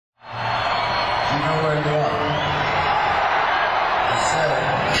word you up.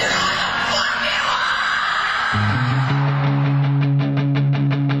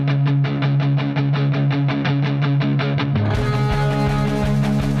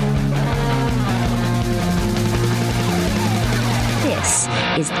 This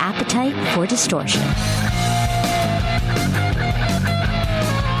is Appetite for Distortion.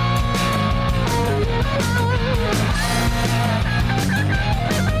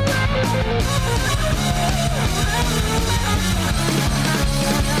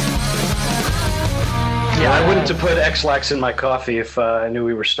 Yeah, I wouldn't have put X-Lax in my coffee if I knew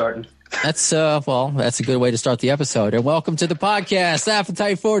we were starting. That's that's a good way to start the episode. And welcome to the podcast,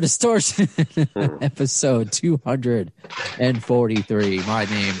 Appetite for Distortion, episode 243. My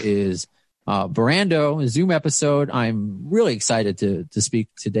name is Brando, a Zoom episode. I'm really excited to speak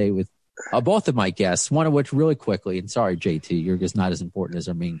today with both of my guests, one of which really quickly, and sorry, JT, you're just not as important as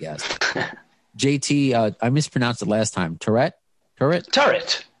our main guest. JT, I mispronounced it last time. Turret.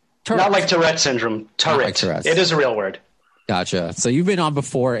 Not like Tourette syndrome. Turret. Like it is a real word. Gotcha. So you've been on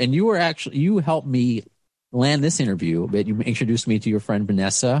before, and you helped me land this interview, but you introduced me to your friend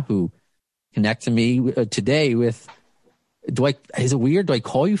Vanessa, who connected me today with. Is it weird? Do I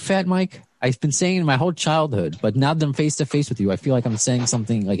call you Fat Mike? I've been saying it my whole childhood, but now that I'm face to face with you, I feel like I'm saying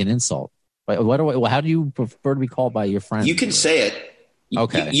something like an insult. How do you prefer to be called by your friend? You can say it.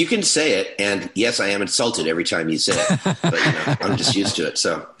 Okay. You can say it, and yes, I am insulted every time you say it, but I'm just used to it.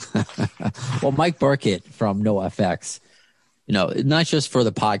 So, well, Mike Burkett from NoFX, not just for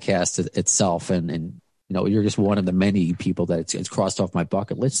the podcast itself, and you're just one of the many people that it's crossed off my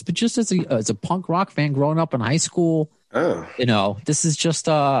bucket list, but just as a punk rock fan growing up in high school, this is just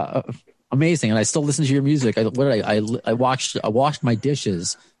amazing, and I still listen to your music. I washed my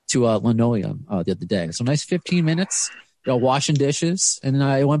dishes to Linoleum the other day, so nice 15 minutes. Washing dishes, and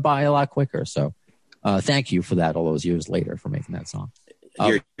it went by a lot quicker. So thank you for that all those years later for making that song.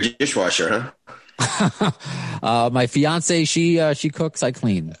 You're a dishwasher, huh? My fiance, she cooks, I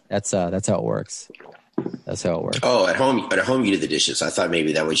clean. That's how it works. Oh, at home you do the dishes. I thought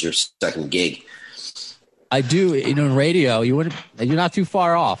maybe that was your second gig. I do, in radio, you're not too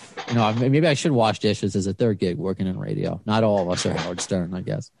far off. Maybe I should wash dishes as a third gig working in radio. Not all of us are Howard Stern, I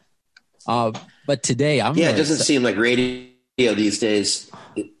guess. But today it doesn't seem like radio these days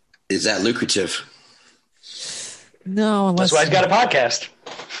is that lucrative. No, that's why he's got a podcast.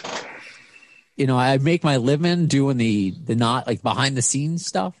 I make my living doing the not like behind the scenes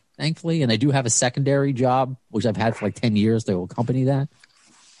stuff, thankfully, and I do have a secondary job which I've had for like 10 years to accompany that.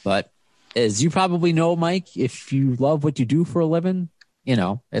 But as you probably know, Mike, if you love what you do for a living,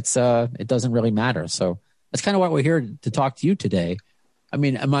 it doesn't really matter. So that's kind of why we're here to talk to you today. I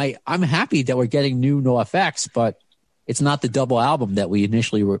mean, I'm happy that we're getting new NoFX, but it's not the double album that we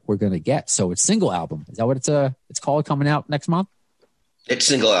initially were going to get. So it's single album. Is that what it's called, coming out next month? It's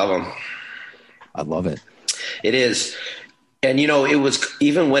single album. I love it. It is. And, it was,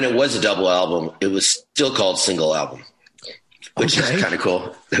 even when it was a double album, it was still called single album, which is kind of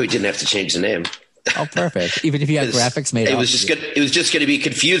cool. We didn't have to change the name. Oh, perfect. Even if you had graphics made it was just going to be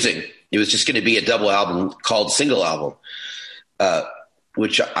confusing. It was just going to be a double album called single album.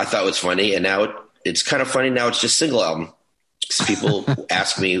 Which I thought was funny, and now it's kind of funny. Now it's just single album. So people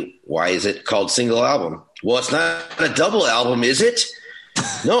ask me, why is it called single album? Well, it's not a double album, is it?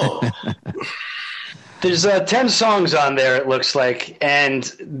 No. There's 10 songs on there, it looks like, and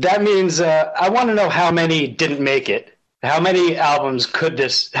that means I want to know how many didn't make it. How many songs could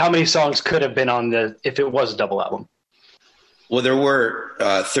have been on if it was a double album? Well, there were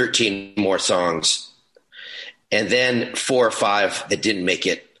 13 more songs. And then 4 or 5 that didn't make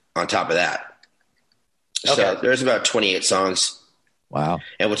it on top of that. Okay. So there's about 28 songs. Wow.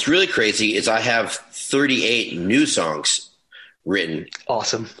 And what's really crazy is I have 38 new songs written.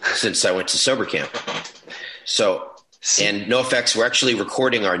 Awesome. Since I went to Sober Camp. So, and NoFX, we're actually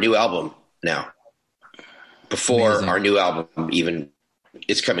recording our new album now. Before Amazing. Our new album even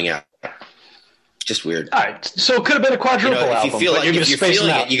is coming out. Just weird. All right. So it could have been a quadruple album. If you're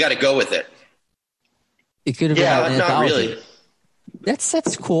feeling it, you got to go with it. It could have been an not anthology. Really.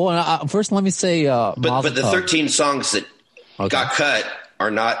 That's cool. And first, let me say, but the 13 songs that got cut are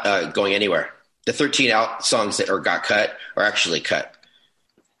not going anywhere. The 13 songs that got cut are actually cut.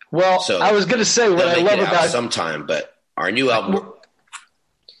 Well, so I was going to say what I love about sometime, but our new album.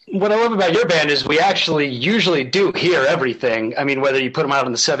 What I love about your band is we actually usually do hear everything. I mean, whether you put them out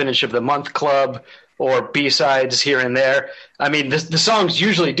on the 7-inch of the month club or B-sides here and there. I mean, the songs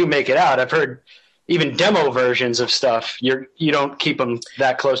usually do make it out. I've heard even demo versions of stuff. You don't keep them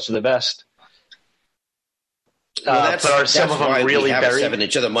that close to the vest. Well, but are some of them really we have buried? a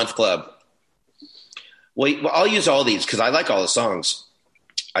 7-inch of the month club. Well, I'll use all these because I like all the songs.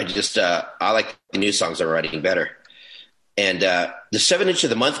 I just I like the new songs I'm writing better. And the 7-inch of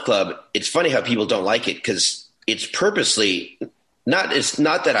the Month Club, it's funny how people don't like it because it's purposely not. It's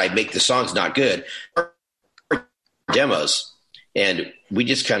not that I make the songs not good, demos, and we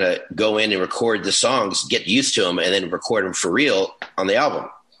just kind of go in and record the songs, get used to them, and then record them for real on the album.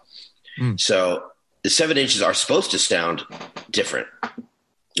 So the 7 inches are supposed to sound different.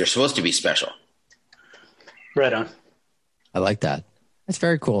 They're supposed to be special. Right on. I like that. That's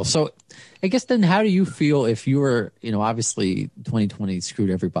very cool. So I guess then how do you feel if you were, obviously 2020 screwed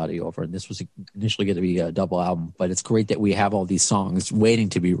everybody over and this was initially going to be a double album, but it's great that we have all these songs waiting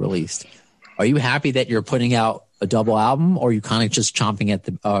to be released. Are you happy that you're putting out a double album, or are you kind of just chomping at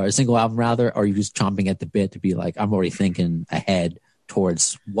a single album rather, or are you just chomping at the bit to be like, I'm already thinking ahead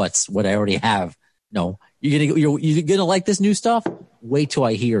towards what I already have? No, you're gonna like this new stuff. Wait till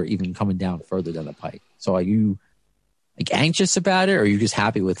I hear even coming down further down the pike. So are you like anxious about it, or are you just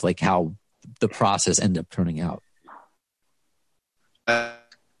happy with like how the process ended up turning out?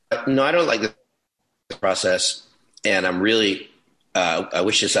 No, I don't like the process, and I'm really. I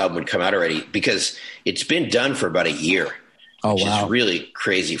wish this album would come out already because it's been done for about a year, which is really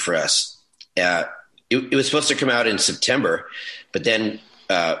crazy for us. It was supposed to come out in September, but then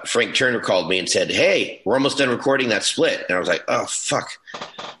Frank Turner called me and said, "Hey, we're almost done recording that split." And I was like, "Oh, fuck."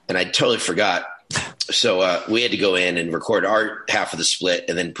 And I totally forgot. So we had to go in and record our half of the split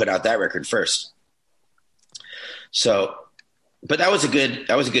and then put out that record first. So, but that was a good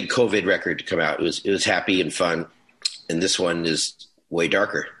COVID record to come out. It was happy and fun. And this one is way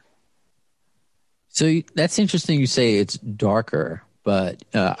darker. So that's interesting. You say it's darker, but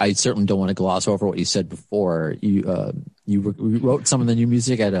I certainly don't want to gloss over what you said before. You wrote some of the new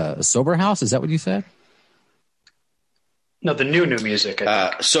music at a sober house. Is that what you said? No, the new music.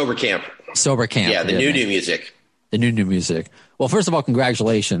 Sober Camp. Sober Camp. Yeah, the new music. The new music. Well, first of all,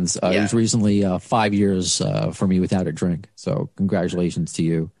 congratulations. It was recently 5 years for me without a drink. So congratulations to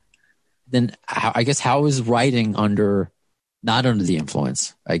you. Then I guess how is writing not under the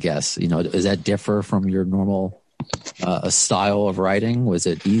influence, I guess, does that differ from your normal style of writing? Was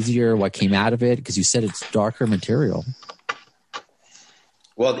it easier? What came out of it? Because you said it's darker material.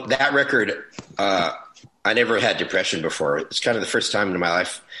 Well, that record, I never had depression before. It's kind of the first time in my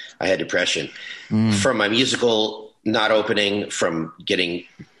life I had depression from my musical not opening, from getting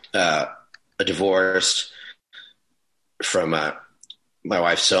a divorce, from my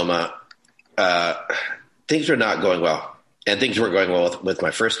wife, Soma. Things were not going well, and things weren't going well with my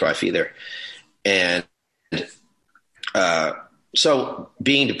first wife either. And so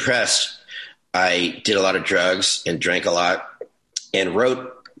being depressed, I did a lot of drugs and drank a lot and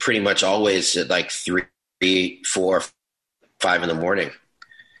wrote pretty much always at like 3, 4, 5 in the morning.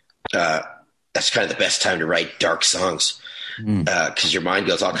 That's kind of the best time to write dark songs because your mind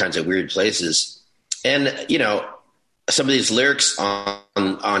goes all kinds of weird places. And, some of these lyrics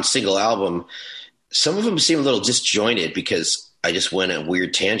on single album, some of them seem a little disjointed because I just went on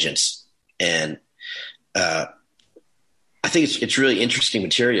weird tangents. And I think it's really interesting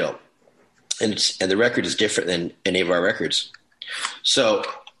material. And the record is different than any of our records. So,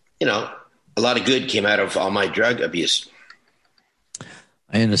 a lot of good came out of all my drug abuse.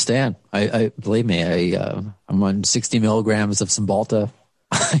 I understand. I believe me, I'm on 60 milligrams of Cymbalta.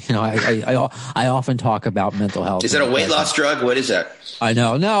 I often talk about mental health. Is that a weight loss drug? What is that? I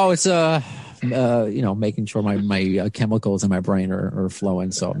know. No, it's making sure my chemicals in my brain are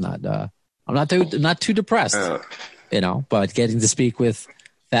flowing, so I'm not too depressed. But getting to speak with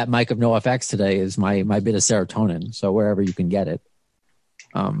Fat Mike of NoFX today is my bit of serotonin. So wherever you can get it.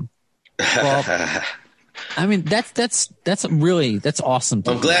 Well, I mean that's awesome.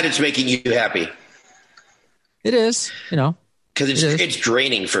 I'm glad it's making you happy. It is, because it's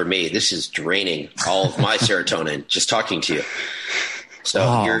draining for me. This is draining all of my serotonin just talking to you.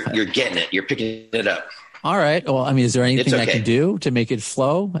 So you're getting it. You're picking it up. All right. Well, I mean, is there anything I can do to make it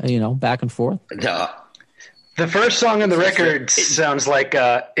flow, back and forth? No. The first song on the record sounds like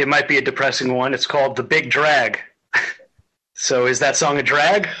it might be a depressing one. It's called The Big Drag. So is that song a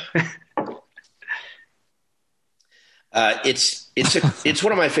drag? It's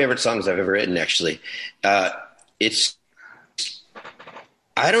one of my favorite songs I've ever written, actually.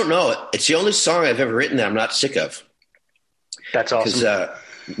 I don't know. It's the only song I've ever written that I'm not sick of. That's awesome. Because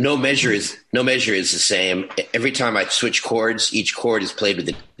no measure is the same. Every time I switch chords, each chord is played with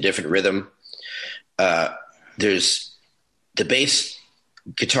a different rhythm. There's the bass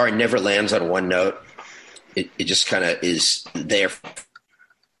guitar never lands on one note. It just kind of is there.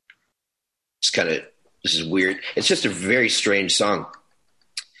 This is weird. It's just a very strange song,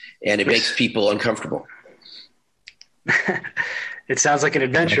 and it makes people uncomfortable. It sounds like an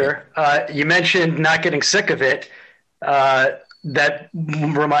adventure. You mentioned not getting sick of it. That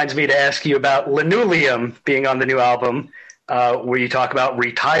reminds me to ask you about Linoleum being on the new album, where you talk about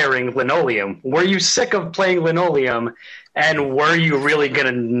retiring Linoleum. Were you sick of playing Linoleum, and were you really going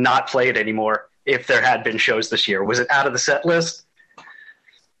to not play it anymore if there had been shows this year? Was it out of the set list?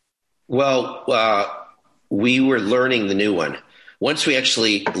 Well, we were learning the new one. Once we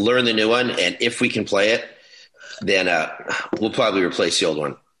actually learn the new one, and if we can play it, then we'll probably replace the old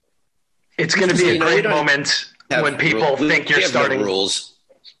one. It's going to be a great moment when people think you're starting. No rules.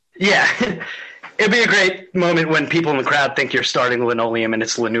 Yeah. It'd be a great moment when people in the crowd think you're starting Linoleum and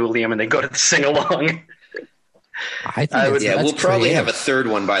it's Linoleum and they go to sing along. I think we'll probably have a third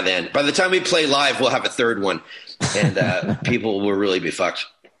one by then. By the time we play live, we'll have a third one, and people will really be fucked.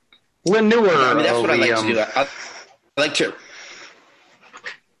 Linoleum. I mean, that's what I like to do.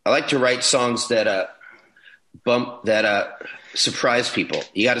 I like to write songs that surprise people.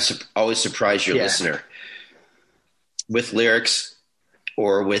 You got to always surprise your listener with lyrics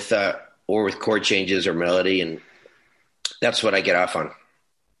or with chord changes or melody, and that's what I get off on.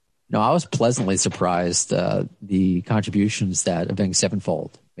 No, I was pleasantly surprised the contributions that Avenged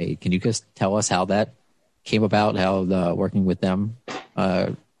Sevenfold made. Can you just tell us how that came about? How working with them?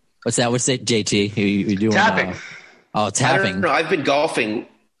 What's that? What's that, JT? You doing tapping? Tapping. I don't know. I've been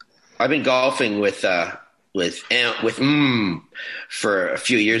golfing with for a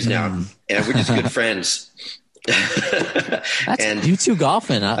few years now, and we're just good friends. And you two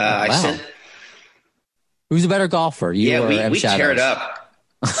golfing? Wow. Who's a better golfer? You or we Shadows? tear it up.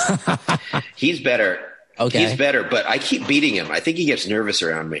 He's better. Okay, he's better, but I keep beating him. I think he gets nervous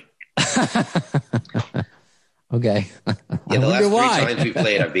around me. Okay. Yeah, the last 3 times we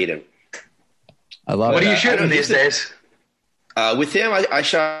played, I beat him. I love it. What are you shooting these days? With him, I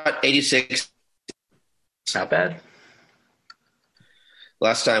shot 86. Not bad.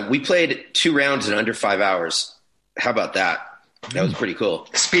 Last time we played 2 rounds in under 5 hours. How about that? That was pretty cool.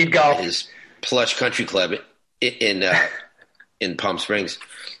 Speed golf. At his plush country club in Palm Springs.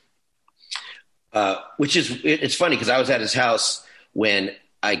 It's funny because I was at his house when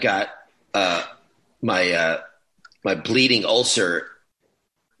I got my bleeding ulcer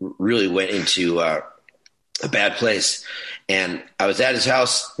really went into a bad place, and I was at his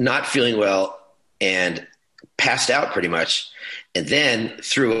house not feeling well and passed out pretty much, and then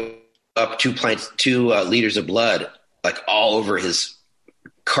threw up 2 liters of blood like all over his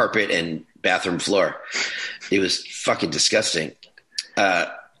carpet and bathroom floor. It was fucking disgusting.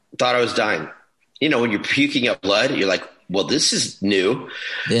 Thought I was dying. You know, when you're puking up blood, you're like, well, this is new.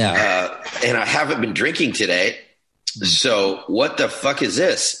 Yeah. And I haven't been drinking today. So what the fuck is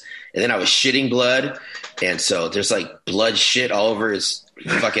this? And then I was shitting blood. And so there's like blood shit all over his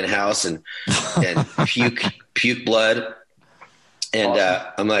fucking house and puke blood. And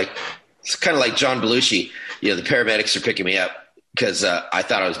I'm like, it's kind of like John Belushi. You know, the paramedics are picking me up because I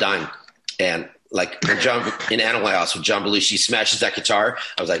thought I was dying. And like when in Animal House, when John Belushi smashes that guitar,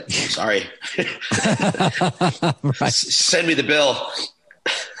 I was like, sorry. Right. Send me the bill.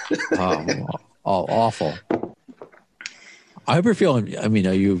 Awful. I hope you're feeling, I mean,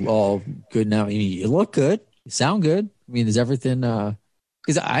 are you all good now? You look good. You sound good. I mean, is everything, I'm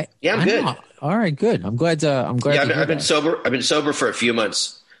good. All right, good. I'm glad. I've been sober. I've been sober for a few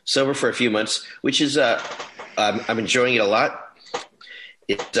months. Which is, I'm enjoying it a lot.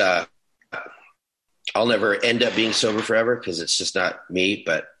 I'll never end up being sober forever because it's just not me,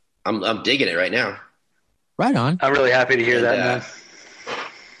 but I'm digging it right now. Right on. I'm really happy to hear that, man.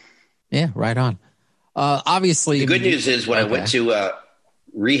 Yeah, right on. Obviously, the good news is when I went to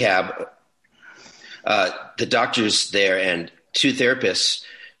rehab, the doctors there and 2 therapists,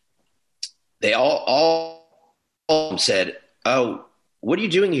 they all said, "Oh, what are you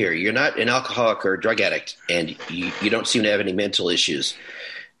doing here? You're not an alcoholic or a drug addict, and you don't seem to have any mental issues."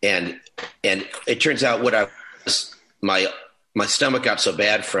 And it turns out my stomach got so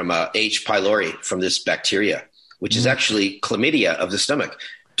bad from H. pylori, from this bacteria, which is actually chlamydia of the stomach.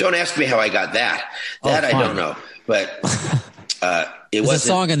 Don't ask me how I got that. I don't know. But it was a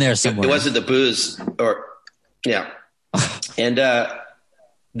song in there somewhere. It wasn't the booze And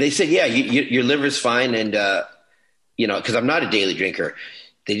they said, yeah, your liver's fine. And, because I'm not a daily drinker.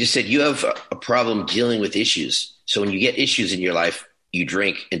 They just said, you have a problem dealing with issues. So when you get issues in your life, you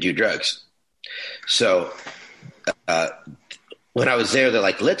drink and do drugs. So when I was there, they're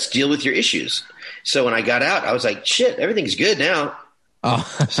like, let's deal with your issues. So when I got out, I was like, shit, everything's good now.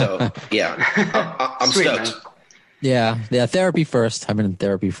 Oh, so yeah, I'm Sweet, stoked. Man. Yeah. Therapy first. I've been in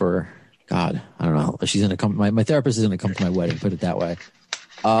therapy for, God, I don't know. She's going to come. My therapist is going to come to my wedding. Put it that way.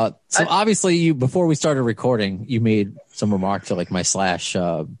 So obviously, before we started recording, you made some remark to like my Slash.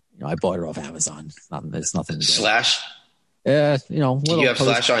 I bought it off Amazon. There's nothing. To Slash. Do you have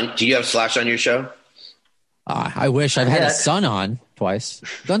Slash on? Do you have Slash on your show? I wish I've had a son on twice.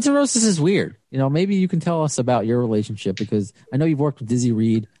 Guns N' Roses is weird. Maybe you can tell us about your relationship, because I know you've worked with Dizzy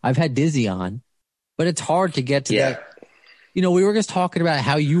Reed. I've had Dizzy on, but it's hard to get to that. We were just talking about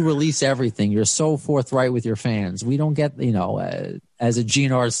how you release everything. You're so forthright with your fans. We don't get, as a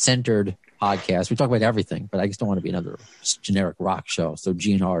GNR centered podcast, we talk about everything, but I just don't want to be another generic rock show. So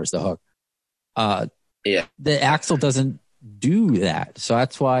GNR is the hook. The Axl doesn't do that. So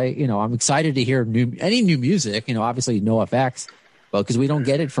that's why, I'm excited to hear any new music, obviously NoFX, but because we don't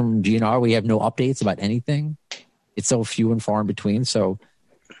get it from GNR, we have no updates about anything. It's so few and far in between. So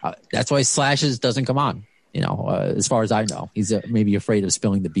that's why Slashes doesn't come on, as far as I know. He's maybe afraid of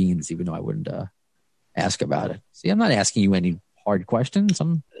spilling the beans, even though I wouldn't ask about it. See, I'm not asking you any hard questions.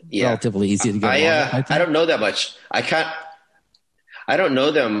 I'm relatively easy to get along with. I don't know that much. I don't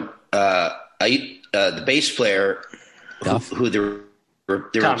know them. The bass player who the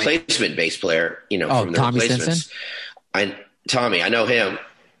replacement bass player, from the Tommy replacements. Stinson? Tommy, I know him.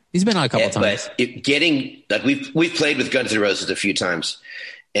 He's been on a couple times. But we've played with Guns N' Roses a few times,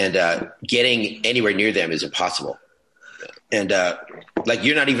 and getting anywhere near them is impossible. And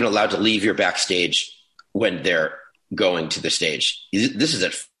you're not even allowed to leave your backstage when they're going to the stage. This is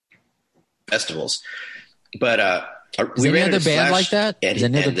at festivals. But we ran another band like that, and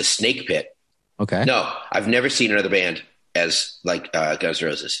the Snake Pit. Okay. No, I've never seen another band as like Guns N'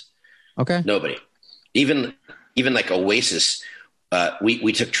 Roses. Okay. Nobody. Even like Oasis.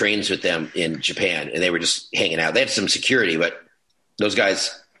 We took trains with them in Japan, and they were just hanging out. They had some security, but those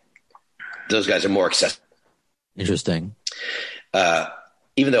guys are more accessible. Interesting.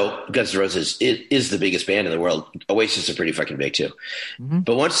 Even though Guns N' Roses is the biggest band in the world, Oasis are pretty fucking big too. Mm-hmm.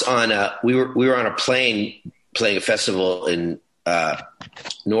 But once we were on a plane playing a festival in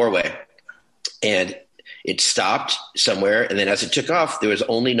Norway, and it stopped somewhere, and then as it took off, there was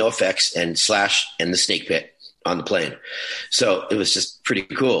only NoFX and Slash and the Snake Pit on the plane. So it was just pretty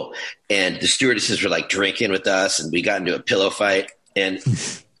cool. And the stewardesses were like drinking with us, and we got into a pillow fight. And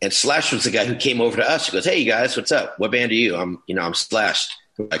Slash was the guy who came over to us. He goes, "Hey, you guys, what's up? What band are you?" I'm Slash.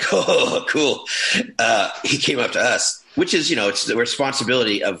 We're like, "Oh, cool." He came up to us, which is, it's the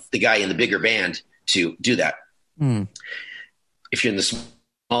responsibility of the guy in the bigger band to do that. Mm. If you're in the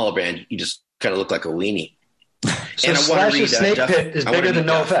smaller band, you just kind of look like a weenie. So and Slash's Snake Pit is bigger than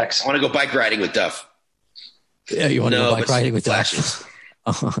NoFX. I want to go bike riding with Duff. Yeah, you want to go bike riding with Duff?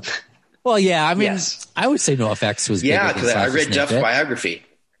 Well, yeah, I mean, yes. I would say NoFX was bigger. Yeah, because I read Duff's biography.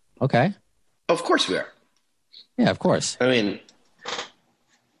 Okay. Of course we are. Yeah, of course. I mean,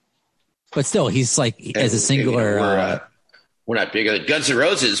 but still, he's like as a singular. We're not bigger than Guns N'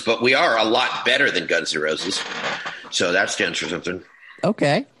 Roses, but we are a lot better than Guns N' Roses. So that stands for something.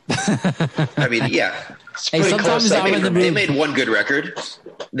 Okay. I mean, yeah. Hey, sometimes I'm in the mood. They made one good record.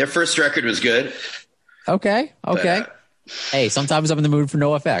 Their first record was good. Okay. But, hey, sometimes I'm in the mood for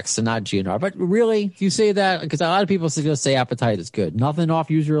NoFX and not GNR. But really, do you say that? Because a lot of people just say Appetite is good. Nothing off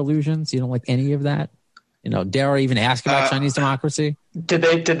Use Your Illusions. You don't like any of that? Dare I even ask about Chinese Democracy? Did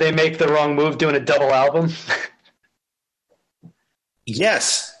they make the wrong move doing a double album?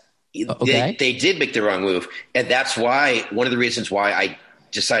 Yes. Okay. They did make the wrong move. And that's why, one of the reasons why I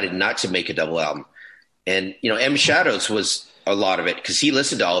decided not to make a double album. And, M Shadows was a lot of it, because he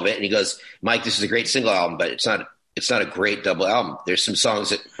listened to all of it and he goes, "Mike, this is a great single album, but it's not a great double album. There's some songs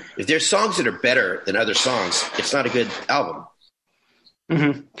that, if there's songs that are better than other songs, it's not a good album."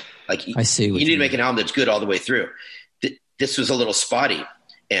 Mm-hmm. Like, I see. You need to make an album that's good all the way through. This was a little spotty.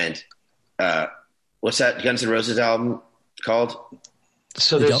 And what's that Guns N' Roses album called?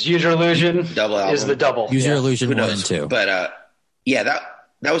 So there's Use Your Illusion double album. Is the double. Use Your Illusion 1 and 2. But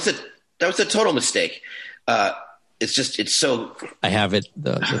that was a total mistake. It's so. I have it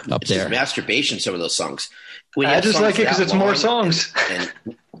up it's there. Just masturbation. Some of those songs. I just like it because it's more songs. And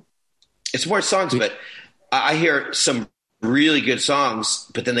it's more songs, but I hear some really good songs,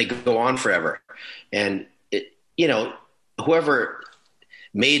 but then they go on forever. And whoever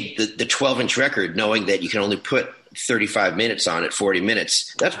made the 12-inch record, knowing that you can only put 35 minutes on it, 40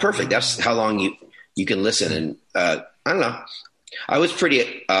 minutes, that's perfect. That's how long you can listen. And I don't know. I was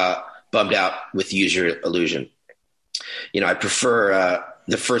pretty bummed out with Use Your Illusion. I prefer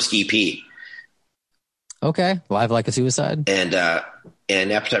the first EP. Okay, Live Like a Suicide. And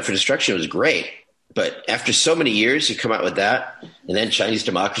Appetite for Destruction was great. But after so many years, you come out with that, and then Chinese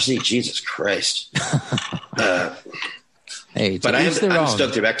Democracy, Jesus Christ. Hey, but I'm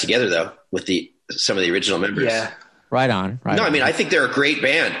stoked they're back together, though, with some of the original members. Yeah. Right on. I mean, I think they're a great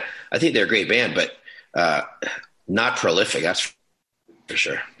band. But not prolific. That's for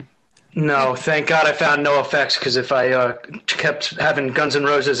sure. No, thank God I found NoFX, because if I kept having Guns N'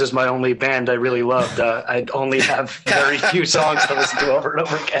 Roses as my only band I really loved, I'd only have very few songs to listen to over and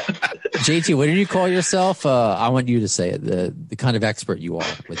over again. JT, what did you call yourself? I want you to say it, the kind of expert you are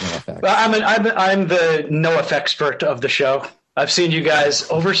with NoFX. Well, I'm the NoFX expert of the show. I've seen you guys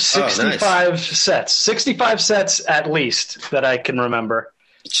over 65 sets. 65 sets at least that I can remember.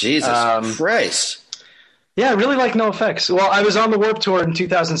 Jesus Christ. Yeah, I really like NoFX. Well, I was on the Warped Tour in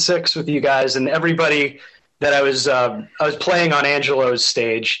 2006 with you guys, and everybody that I was playing on Angelo's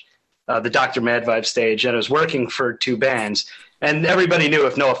stage, the Dr. Mad Vibe stage, and I was working for two bands, and everybody knew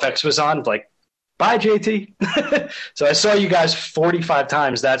if NoFX was on, like, bye, JT. So I saw you guys 45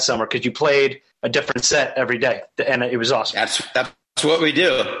 times that summer because you played a different set every day, and it was awesome. That's what we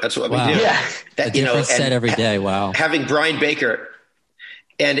do. That's what we do. Yeah, a different set every day. Wow. Having Brian Baker,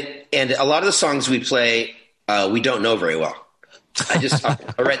 and a lot of the songs we play, we don't know very well. I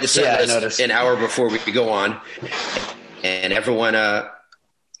write the set list an hour before we go on, and everyone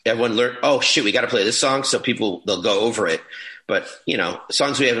learn. Oh shit, we got to play this song, so they'll go over it. But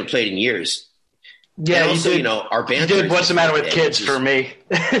songs we haven't played in years. Yeah, and also, our band. You did What's the Matter with Kids for me?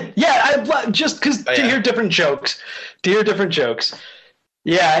 Yeah, just because to hear different jokes.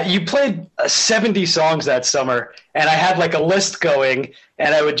 Yeah, you played 70 songs that summer, and I had like a list going,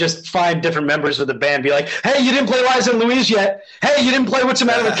 and I would just find different members of the band, be like, "Hey, you didn't play Liza and Louise yet. Hey, you didn't play What's the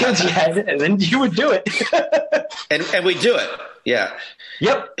Matter with Kids yet," and then you would do it. and we do it. Yeah.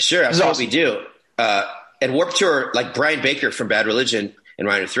 Yep. Sure, that's what we do. At Warped Tour, like Brian Baker from Bad Religion and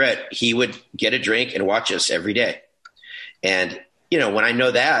Minor Threat, he would get a drink and watch us every day. And when I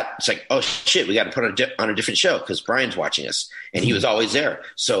know that, it's like, oh shit, we got to put on a different show because Brian's watching us, and he was always there.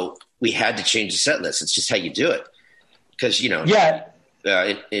 So we had to change the set list. It's just how you do it, because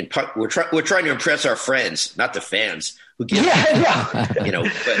we're trying to impress our friends, not the fans who give. But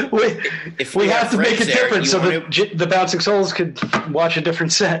if we have to make a difference so that the Bouncing Souls could watch a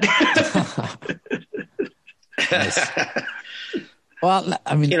different set. Nice. Well,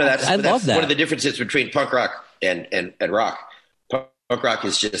 I mean, that's love that. One of the differences between punk rock and rock. Punk rock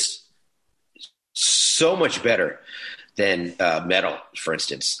is just so much better than metal, for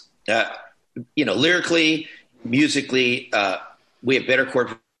instance. Lyrically, musically, we have better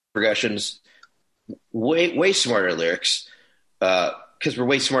chord progressions, way smarter lyrics, because we're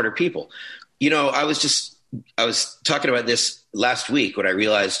way smarter people. I was talking about this last week when I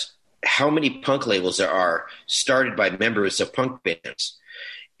realized how many punk labels there are started by members of punk bands.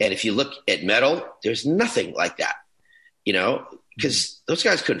 And if you look at metal, there's nothing like that, because those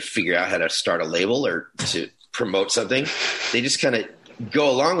guys couldn't figure out how to start a label or to promote something. They just kind of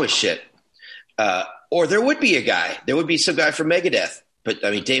go along with shit. Or there would be some guy from Megadeth, but I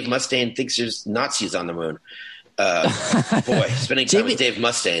mean, Dave Mustaine thinks there's Nazis on the moon. Boy, spending time with Dave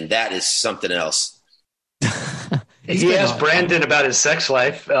Mustaine, that is something else. He asked Brandon about his sex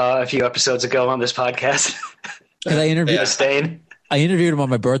life a few episodes ago on this podcast. I interviewed Mustaine. I interviewed him on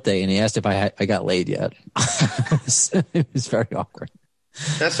my birthday, and he asked if I got laid yet. It was very awkward.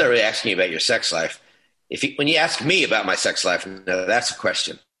 That's not really asking you about your sex life. When you ask me about my sex life, no, that's a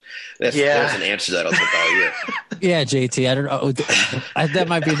question. There's an answer that'll take all year. Yeah, JT, I don't know. That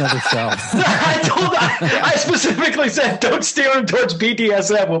might be another show. I specifically said, don't steer him towards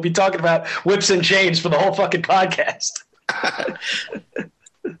BDSM. We'll be talking about whips and chains for the whole fucking podcast.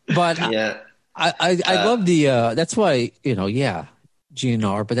 But yeah. I love the that's why,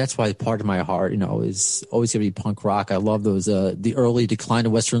 GNR, but that's why part of my heart, is always going to be punk rock. I love those the early decline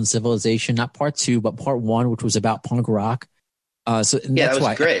of Western civilization, not part 2, but part 1, which was about punk rock. That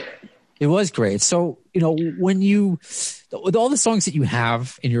was great. It was great. So, when with all the songs that you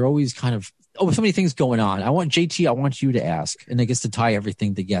have, and you're always kind of, so many things going on. I want you to ask, and I guess to tie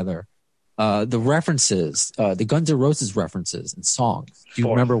everything together, the references, the Guns N' Roses references and songs. Do you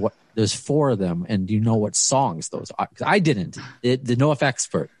remember what? There's 4 of them, and do you know what songs those are? 'Cause I didn't. The NoFX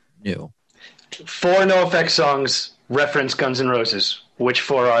expert knew. 4 NoFX songs reference Guns N' Roses. Which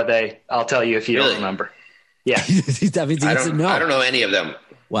 4 are they? I'll tell you if you don't remember. Yeah. That means I don't know any of them.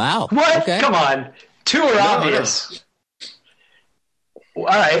 Wow. What? Okay. Come on. 2 are obvious. No. All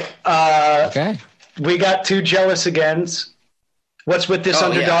right. Okay. We got 2 Jealous Agains. What's with this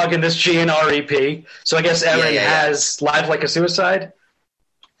underdog in this GNR EP? So I guess Erin has Live Like a Suicide.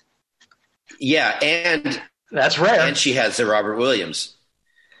 Yeah, and that's rare. And she has the Robert Williams.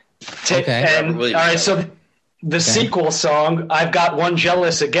 Okay. And, Robert Williams. All right, so the sequel song, I've Got One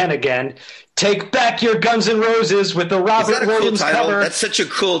Jealous Again. Take back your Guns N' Roses with the Robert Is that a Williams cool title? cover. That's such a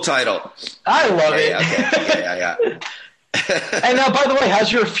cool title. I love it. Okay. Yeah. And now, by the way,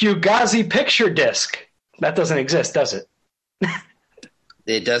 how's your Fugazi picture disc? That doesn't exist, does it?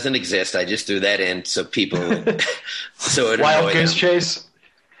 It doesn't exist. I just threw that in so people so it Wild Goose them. Chase.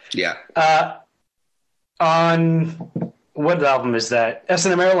 Yeah. On what album is that?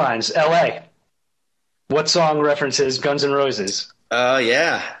 S&M Airlines, L.A. What song references Guns N' Roses? Oh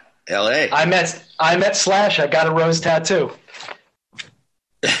yeah, L.A. I met Slash. I got a rose tattoo.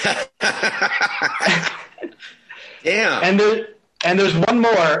 Damn. And there's one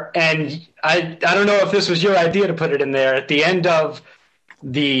more, and I don't know if this was your idea to put it in there. At the end of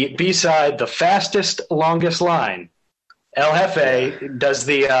the B-side, The Fastest Longest Line, El Jefe does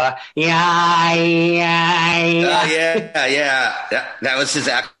the yeah. That was his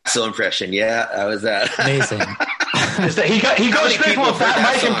Axl impression. Yeah, that was that. Amazing. He goes straight from a Fat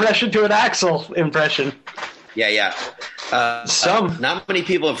Mike impression to an Axl impression. Yeah. Not many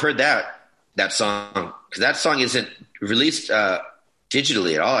people have heard that song, because that song isn't released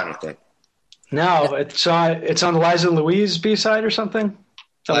digitally at all, I don't think. No, it's on the Liza Louise B-side or something.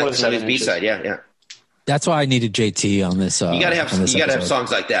 Liza Louise B-side, yeah. That's why I needed JT on this. You gotta have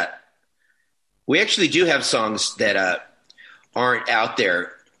songs like that. We actually do have songs that aren't out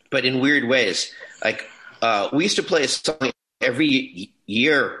there, but in weird ways. Like we used to play a song every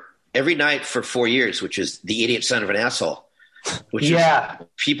night for 4 years, which is "The Idiot Son of an Asshole," which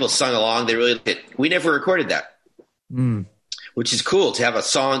people sung along. They really liked it. We never recorded that, which is cool to have a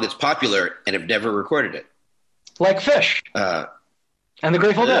song that's popular and have never recorded it. Like Fish and the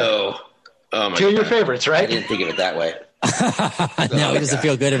Grateful Dead. Oh my Two of your favorites, right? I didn't think of it that way. No, he doesn't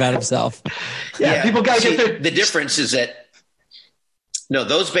feel good about himself. Yeah, people got to get the difference is that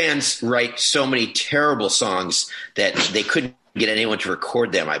those bands write so many terrible songs that they couldn't get anyone to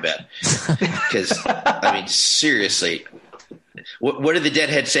record them, I bet. Because I mean, seriously, what did the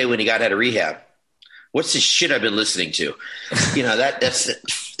Deadhead say when he got out of rehab? What's this shit I've been listening to? That's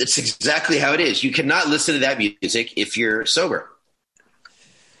exactly how it is. You cannot listen to that music if you're sober.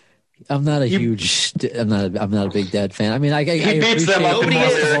 I'm not a big Dead fan. I mean, I beats them up in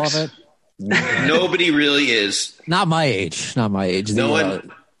lyrics. Nobody really is. Not my age. No one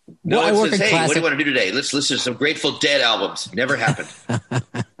says, "Hey, what do you want to do today? Let's listen to some Grateful Dead albums." Never happened.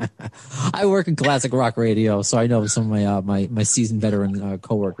 I work in classic rock radio, so I know some of my seasoned veteran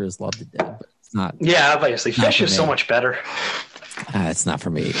coworkers love the Dead, but it's not. Yeah, obviously, Fish is so much better. It's not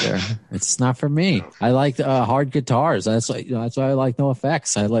for me either. It's not for me. I like hard guitars. That's why I like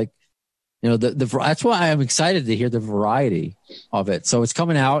NoFX. I like. That's why I'm excited to hear the variety of it. So it's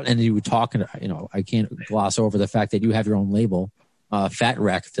coming out, and you were talking. I can't gloss over the fact that you have your own label, Fat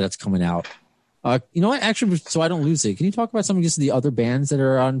Wreck, that's coming out. You know what? Actually, so I don't lose it. Can you talk about some of just the other bands that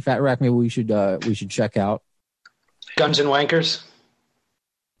are on Fat Wreck? Maybe we should check out. Guns and Wankers.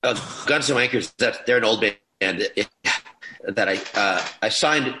 Guns and Wankers. They're an old band that I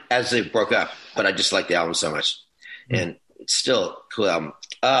signed as they broke up, but I just like the album so much, and it's still a cool album.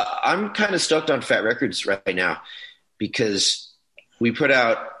 I'm kind of stoked on Fat Records right now because we put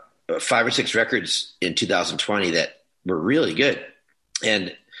out 5 or 6 records in 2020 that were really good.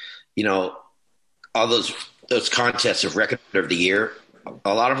 And, all those contests of Record of the Year,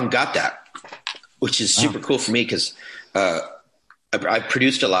 a lot of them got that, which is super cool for me because I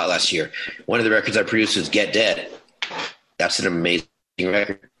produced a lot last year. One of the records I produced was Get Dead. That's an amazing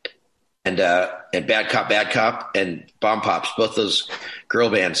record. And Bad Cop and Bomb Pops, both those girl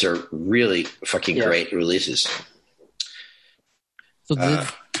bands are really fucking great releases.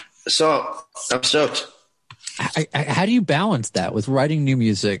 So I'm stoked. How do you balance that with writing new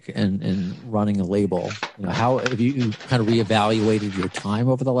music and running a label? How have you kind of reevaluated your time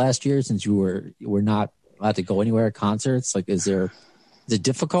over the last year since you were not allowed to go anywhere at concerts? Like, is it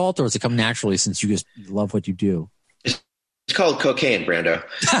difficult, or does it come naturally since you just love what you do? It's called cocaine, Brando.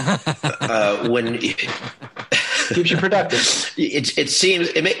 When keeps you productive.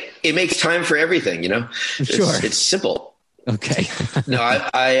 It makes time for everything, Sure. It's simple. Okay. No,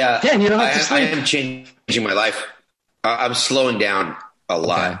 I you don't have to sleep. I am changing my life. I'm slowing down a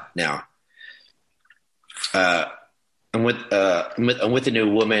lot now. I'm with a new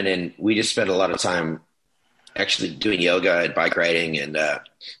woman, and we just spend a lot of time actually doing yoga and bike riding and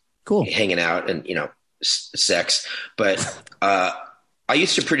cool hanging out and sex. But I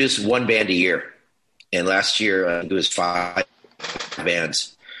used to produce one band a year, and last year it was 5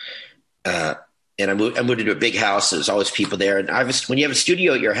 bands. And I moved into a big house. There's always people there. And when you have a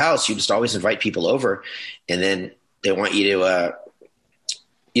studio at your house, you just always invite people over, and then they want you to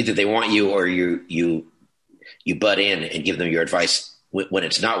either they want you or you you butt in and give them your advice when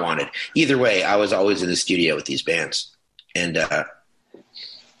it's not wanted. Either way, I was always in the studio with these bands. And I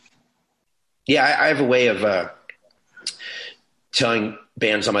have a way of telling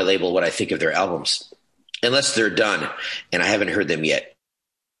bands on my label what I think of their albums, unless they're done and I haven't heard them yet,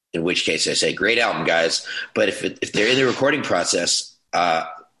 in which case I say, great album, guys. But if they're in the recording process,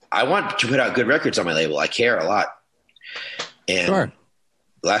 I want to put out good records on my label. I care a lot. And sure.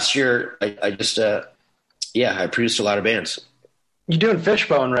 Last year, I just, I produced a lot of bands. You're doing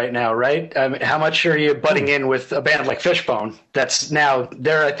Fishbone right now, right? I mean, how much are you butting in with a band like Fishbone? That's now,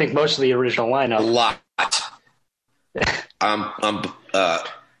 they're, I think, most of the original lineup. A lot. I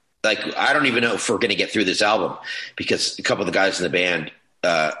don't even know if we're going to get through this album because a couple of the guys in the band,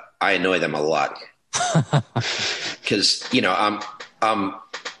 I annoy them a lot. Because, to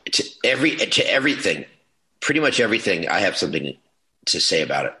everything, pretty much everything, I have something to say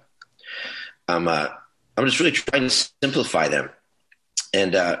about it. I'm just really trying to simplify them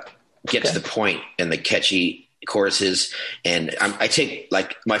and get to the point and the catchy choruses. And I take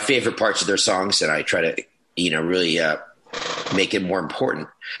like my favorite parts of their songs and I try to, really make it more important.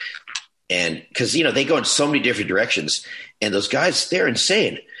 And because, they go in so many different directions and those guys, they're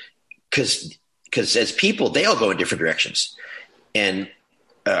insane because as people, they all go in different directions. And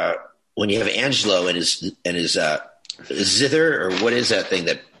when you have Angelo and his zither, or what is that thing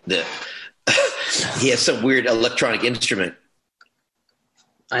that he has some weird electronic instrument.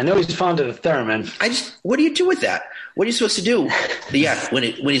 I know he's fond of the theremin. What do you do with that? What are you supposed to do? Yeah, when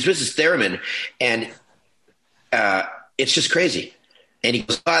he's with his theremin, and it's just crazy. And he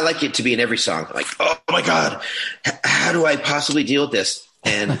goes, I like it to be in every song. I'm like, oh my God, how do I possibly deal with this?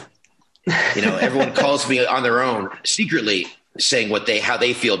 And everyone calls me on their own secretly saying how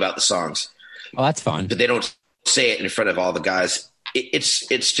they feel about the songs. Oh, that's fun. But they don't say it in front of all the guys.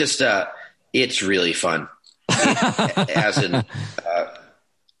 It's just it's really fun.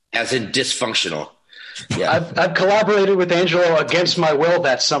 As in dysfunctional. Yeah. I've collaborated with Angelo against my will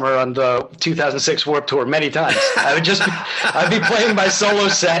that summer on the 2006 Warped Tour many times. I'd be playing my solo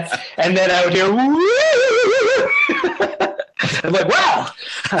set, and then I would hear, woo! I'm like, wow,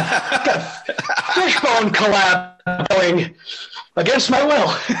 got a Fishbone collab going against my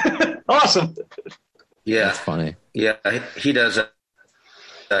will. Awesome. Yeah, that's funny. Yeah, he does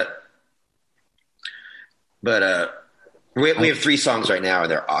that. But we have 3 songs right now,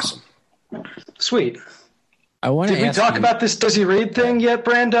 and they're awesome. Sweet. Did we talk about this Dizzy Reed thing yet,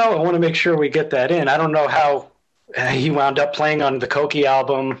 Brando? I want to make sure we get that in. I don't know how he wound up playing on the Cokie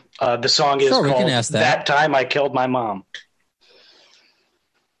album. The song is called That Time I Killed My Mom.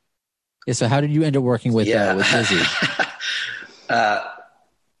 Yeah, so how did you end up working with Dizzy?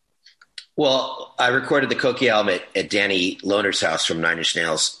 Well, I recorded the Cokie album at Danny Lohner's house from Nine Inch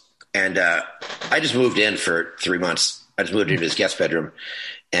Nails. And I just moved in for 3 months. I just moved into his guest bedroom.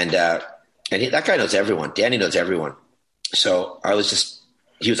 And that guy knows everyone. Danny knows everyone. So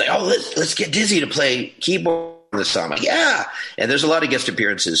he was like, oh, let's get Dizzy to play keyboard on this song. I'm like, yeah. And there's a lot of guest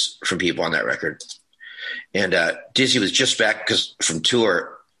appearances from people on that record. And Dizzy was just back from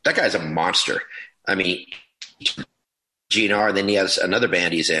tour. That guy's a monster. I mean, GNR, and then he has another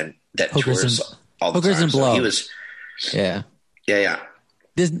band he's in that tours all the time. Hookers and Blow. So he was, yeah.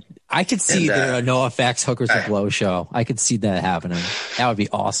 I could see the NoFX Hookers and Blow show. I could see that happening. That would be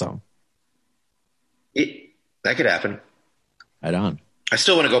awesome. That could happen. Right on. I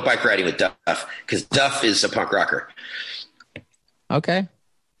still want to go bike riding with Duff because Duff is a punk rocker. Okay.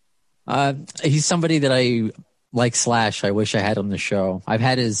 He's somebody that I like Slash. I wish I had on the show. I've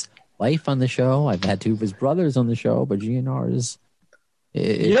had his wife on the show. I've had 2 of his brothers on the show, but GNR is.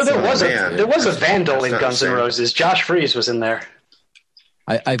 There was a Vandal in Guns N' Roses. Josh Freese was in there.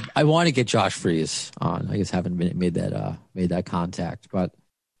 I want to get Josh Freese on. I just haven't made that contact. But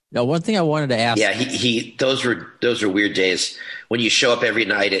one thing I wanted to ask. Yeah, those were weird days when you show up every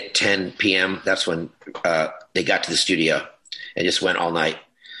night at 10 p.m. That's when they got to the studio and just went all night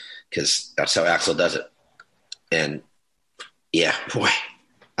because that's how Axl does it. And yeah, boy,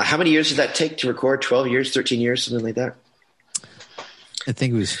 how many years did that take to record? 12 years, 13 years, something like that. I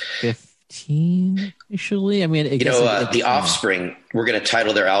think it was 15 initially. I mean, The Offspring, we're going to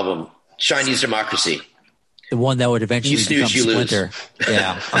title their album Chinese Democracy. The one that would eventually become Splinter.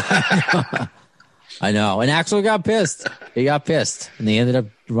 Yeah. I know. And Axl got pissed. He got pissed. And they ended up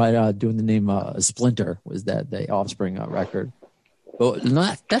doing the name Splinter was the Offspring record. But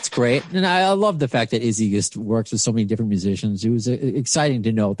that's great. And I love the fact that Izzy just works with so many different musicians. It was exciting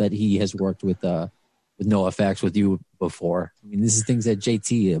to know that he has worked with NoFX with you before. I mean, this is things that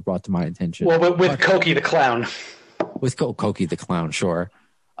JT brought to my attention. Well, with Cokie the Clown. With Cokie the Clown, sure.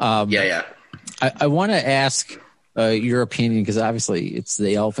 Yeah. I want to ask your opinion, because obviously it's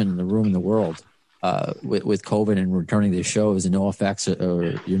the elephant in the room in the world with COVID and returning to shows and NoFX,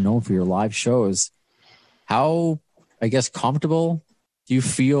 or you're known for your live shows. How, I guess, comfortable do you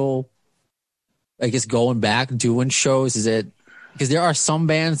feel, I guess, going back doing shows? Is it because there are some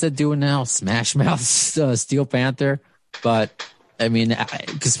bands that do it now, Smash Mouth, Steel Panther, but I mean,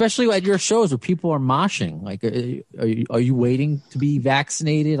 especially at your shows where people are moshing, like, are you waiting to be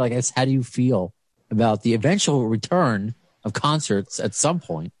vaccinated? Like, I guess, how do you feel about the eventual return of concerts at some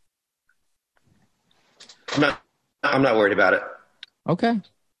point? I'm not worried about it. Okay.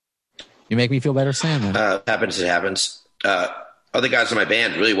 You make me feel better saying that. Happens, it happens. Other guys in my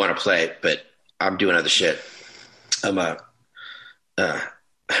band really want to play, but I'm doing other shit. I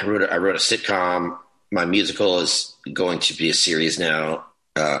wrote a sitcom. My musical is going to be a series now.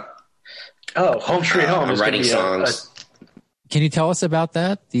 Home Sweet Home. I'm writing songs. Can you tell us about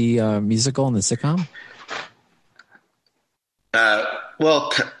that, the musical and the sitcom?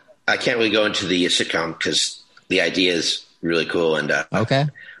 Well, I can't really go into the sitcom because the idea is really cool, and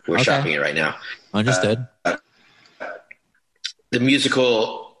we're shopping it right now. Understood. The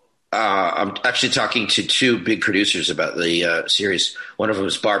musical, I'm actually talking to two big producers about the series. One of them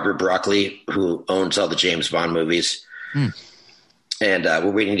is Barbara Broccoli, who owns all the James Bond movies. And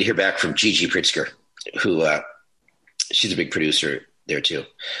we're waiting to hear back from Gigi Pritzker, who she's a big producer there too.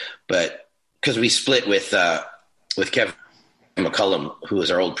 But because we split with Kevin McCullum, who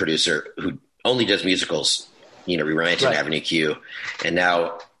is our old producer, who only does musicals, Rewrite and Avenue Q. And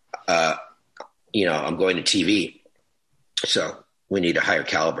now, I'm going to TV. So we need a higher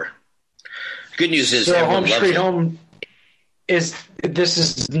caliber. Good news is Home Sweet Home is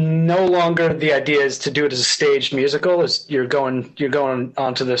no longer the idea is to do it as a staged musical. Is you're going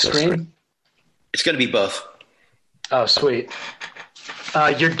onto the screen? It's going to be both. Oh, sweet.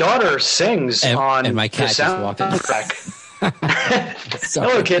 Your daughter sings on and my cat the soundtrack.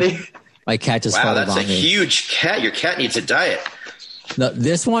 Hello, kitty. My cat just wow, farted that's on a me. huge cat. Your cat needs a diet. No,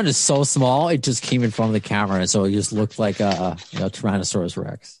 this one is so small, it just came in front of the camera, and so it just looked like a Tyrannosaurus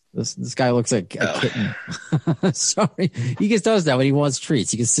Rex. This guy looks like a kitten. Sorry. He just does that when he wants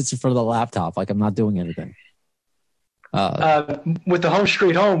treats. He just sits in front of the laptop like I'm not doing anything. With the Home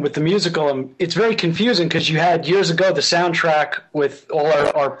Sweet Home, with the musical, it's very confusing because you had years ago the soundtrack with all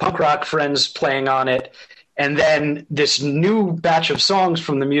our punk rock friends playing on it, and then this new batch of songs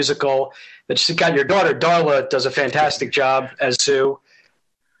from the musical that you got. Your daughter Darla does a fantastic job as Sue.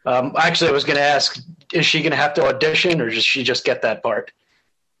 Actually, I was going to ask, is she going to have to audition, or does she just get that part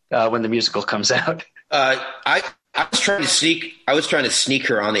when the musical comes out? I was trying to sneak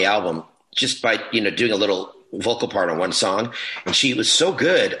her on the album just by doing a little vocal part on one song, and she was so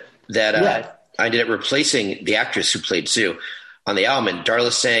good that I ended up replacing the actress who played Sue on the album, and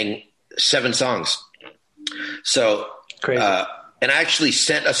Darla sang 7 songs. So, crazy. And I actually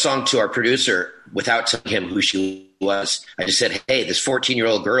sent a song to our producer without telling him who she was. I just said, "Hey, this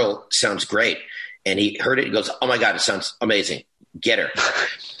 14-year-old girl sounds great," and he heard it. He goes, "Oh my God, it sounds amazing! Get her."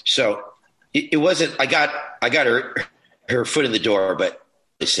 So it wasn't. I got her foot in the door, but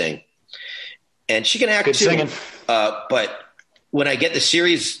to sing, and she can act good too. Singing. But when I get the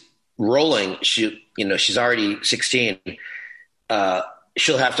series rolling, she's already 16.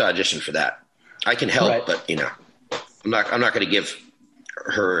 She'll have to audition for that. I can help, but I'm not going to give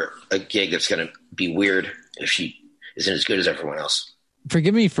her a gig that's going to be weird if she isn't as good as everyone else.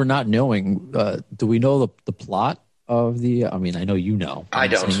 Forgive me for not knowing. Do we know the plot of the? I mean, I know you know. I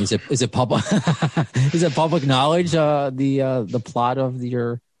don't. Is it public? Is it public knowledge? The plot of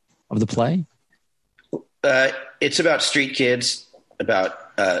the play. It's about street kids, about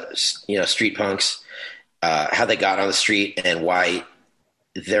street punks, how they got on the street and why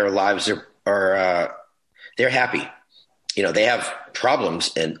their lives are they're happy. They have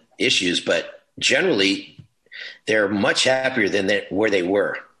problems and issues, but generally they're much happier than where they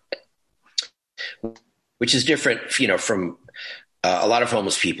were, which is different, from a lot of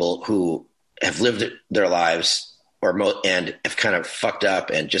homeless people who have lived their lives and have kind of fucked up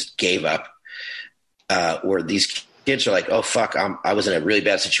and just gave up, where these kids are like, oh, fuck, I was in a really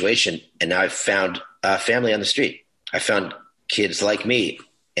bad situation, and now I've found a family on the street. I found kids like me,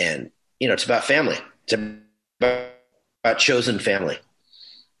 and, it's about family. It's about chosen family.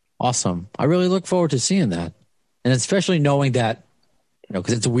 Awesome. I really look forward to seeing that. And especially knowing that,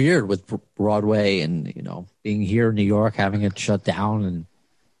 because it's weird with Broadway and, being here in New York, having it shut down. And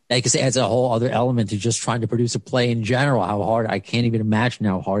I guess it adds a whole other element to just trying to produce a play in general, how hard, I can't even imagine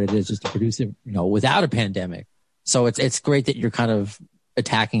how hard it is just to produce it, without a pandemic. So it's great that you're kind of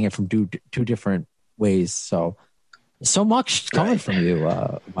attacking it from two different ways. So So much coming from you,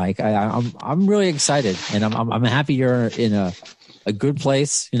 Mike. I'm really excited, and I'm happy you're in a good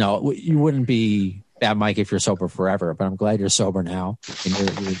place. You know, you wouldn't be Fat Mike if you're sober forever, but I'm glad you're sober now and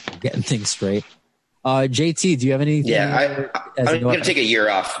you're getting things straight. JT, do you have anything? Yeah, I'm going to take a year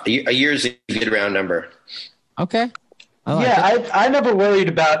off. A year is a good round number. Okay. I never worried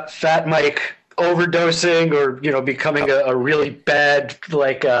about Fat Mike overdosing or, you know, becoming a really bad,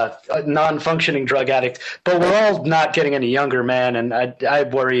 like a non-functioning drug addict. But we're all not getting any younger, man. And I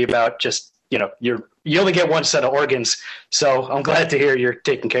worry about just, you know, you only get one set of organs. So I'm glad to hear you're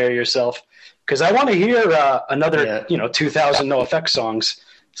taking care of yourself, because I want to hear another, 2000 NoFX songs.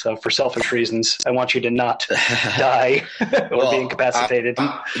 So for selfish reasons, I want you to not die or be incapacitated.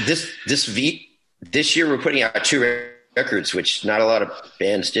 This year we're putting out 2 records, which not a lot of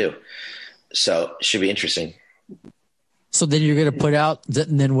bands do. So it should be interesting. So then you're going to put out,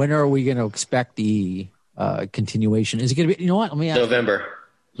 and then when are we going to expect the continuation? Is it going to be, you know what? Let me ask November.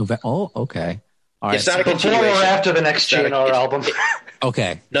 Oh, okay. All right. It's not a before or after the next GNR album.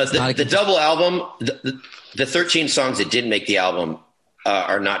 Okay. No, the double album, the 13 songs that didn't make the album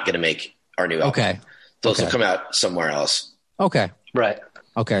are not going to make our new album. Okay. Those will come out somewhere else. Okay. Right.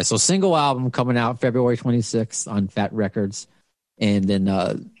 Okay. So single album coming out February 26th on Fat Records. And then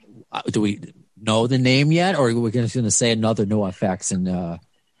do we know the name yet, or are we just going to say another NoFX in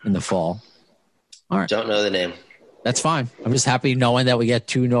the fall? All right. Don't know the name. That's fine. I'm just happy knowing that we get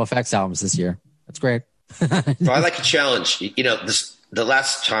 2 NoFX albums this year. That's great. Well, I like a challenge. You know, the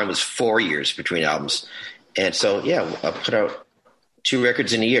last time was 4 years between albums. And so, yeah, I'll put out 2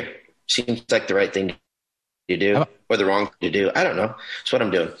 records in a year. Seems like the right thing to do or the wrong thing to do. I don't know. It's what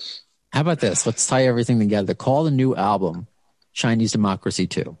I'm doing. How about this? Let's tie everything together. Call the new album Chinese Democracy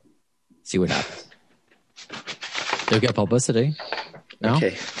 2. See what happens. They'll get publicity. No?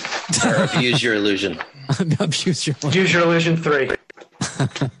 Okay. Or Abuse Your Illusion. Abuse Your Illusion 3.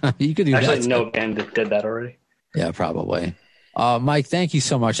 You could do Actually, that. no band that did that already. Yeah, probably. Mike, thank you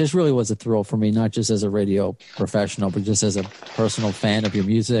so much. This really was a thrill for me, not just as a radio professional, but just as a personal fan of your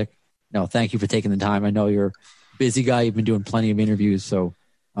music. No, thank you for taking the time. I know you're a busy guy. You've been doing plenty of interviews, so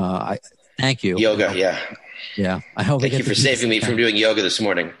I thank you. Yoga, yeah. Yeah. I hope. Thank you for saving me from doing yoga this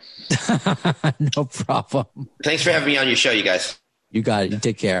morning. No problem. Thanks for having me on your show, you guys. You got it. You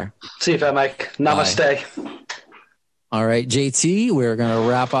take care. See you, Fat Mike. Namaste. Bye. All right, JT, we're going to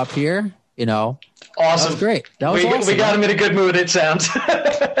wrap up here. You know, awesome. That was great. That was awesome. We got him in a good mood, it sounds.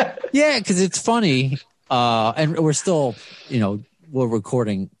 Yeah, because it's funny. And we're still, we're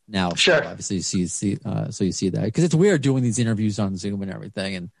recording now. Sure. So obviously, so you see that. Because it's weird doing these interviews on Zoom and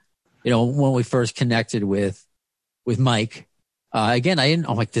everything. And, when we first connected with Mike, again,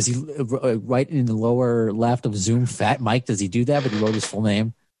 I'm like, does he write in the lower left of Zoom, Fat Mike? Does he do that? But he wrote his full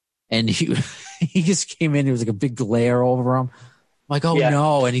name. And he just came in. There was like a big glare over him. I'm like, oh,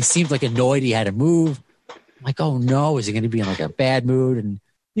 no. And he seemed like annoyed he had to move. I'm like, oh, no. Is he going to be in like a bad mood? And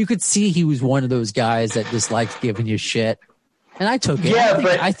you could see he was one of those guys that just likes giving you shit. And I took it.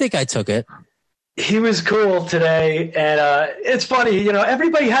 Yeah, I think I took it. He was cool today. And it's funny,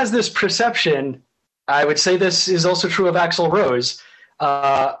 everybody has this perception. I would say this is also true of Axl Rose,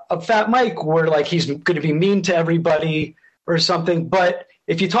 of Fat Mike, where like he's going to be mean to everybody or something. But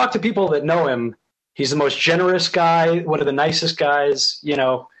if you talk to people that know him, he's the most generous guy, one of the nicest guys.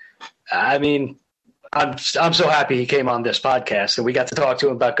 I mean, I'm so happy he came on this podcast and we got to talk to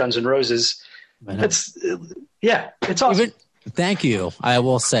him about Guns N' Roses. It's awesome. Thank you. I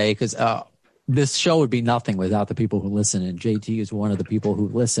will say, because this show would be nothing without the people who listen, and JT is one of the people who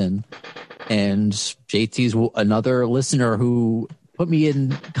listen. And JT's another listener who put me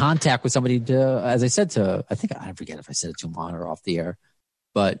in contact with somebody as I said I forget if I said it to him on or off the air,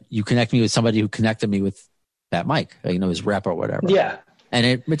 but you connect me with somebody who connected me with Fat Mike, his rep or whatever. Yeah. And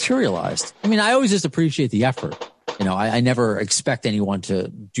it materialized. I mean, I always just appreciate the effort. I never expect anyone to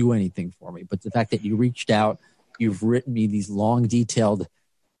do anything for me, but the fact that you reached out, you've written me these long, detailed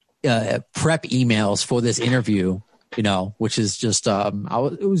prep emails for this interview, which is just,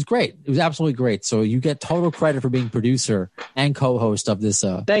 it was great. It was absolutely great. So you get total credit for being producer and co-host of this.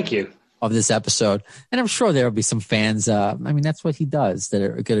 Thank you. Of this episode. And I'm sure there'll be some fans. That's what he does, that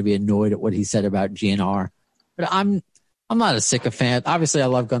are going to be annoyed at what he said about GNR. But I'm not a sycophant. Obviously, I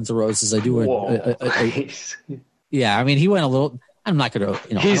love Guns N' Roses. I do. Yeah. I mean, he went a little, I'm not going to,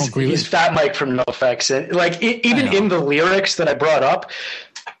 I don't agree he's Fat Mike from NoFX. And like, even in the lyrics that I brought up,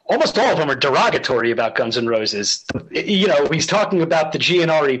 almost all of them are derogatory about Guns N' Roses. He's talking about the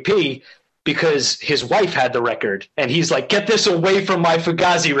GNR EP because his wife had the record, and he's like, "Get this away from my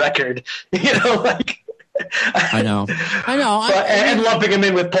Fugazi record," I know. And lumping him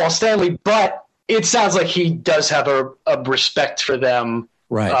in with Paul Stanley, but it sounds like he does have a respect for them,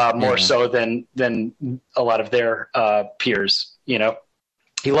 Right. more so than a lot of their peers. You know,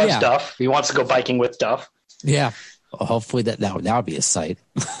 he loves Duff. He wants to go biking with Duff. Yeah. Well, hopefully that would be a sight,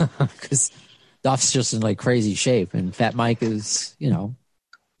 because Duff's just in like crazy shape, and Fat Mike is, you know.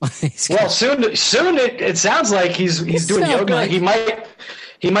 Well, soon it sounds like he's doing yoga. Mike.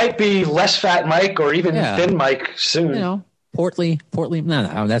 He might be less Fat Mike or even Thin Mike soon. You know, portly.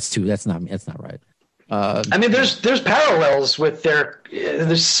 No, that's not right. I mean, there's parallels with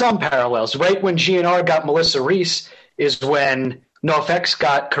there's some parallels. Right when GNR got Melissa Reese is when NoFX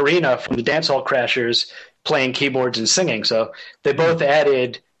got Karina from the Dancehall Crashers playing keyboards and singing. So they both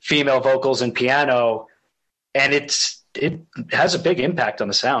added female vocals and piano, and it has a big impact on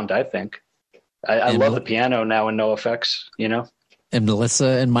the sound, I think. I love the piano now in NoFX, you know? And Melissa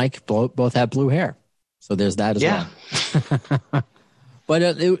and Mike both have blue hair. So there's that as well. But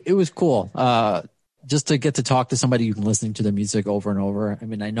it was cool. Just to get to talk to somebody who's been listening to the music over and over. I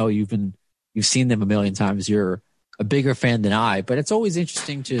mean, I know you've seen them a million times. You're a bigger fan than I, but it's always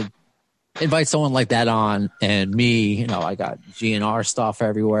interesting to invite someone like that on. And me, you know, I got GNR stuff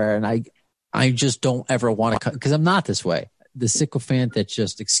everywhere, and I just don't ever want to, because I'm not this way. The sycophant that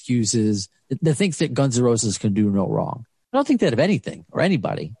just excuses, that thinks that Guns N' Roses can do no wrong. I don't think that of anything or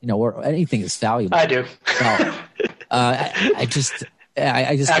anybody, you know, or anything is valuable. I do. No. I just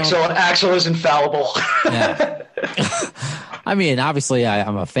Axl is infallible. Yeah. I mean, obviously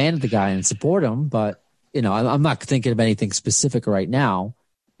I'm a fan of the guy and support him, but you know, I'm not thinking of anything specific right now.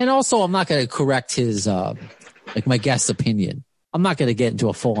 And also I'm not going to correct his, like my guest's opinion. I'm not going to get into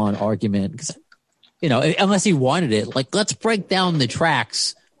a full on argument because, you know, unless he wanted it, like, let's break down the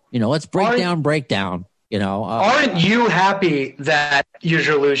tracks, you know, let's break down, you know. Aren't you happy that Use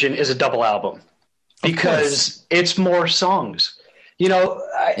Your Illusion is a double album? Because it's more songs. You know,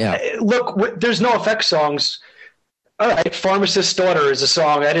 look, there's NoFX songs. All right, Pharmacist's Daughter is a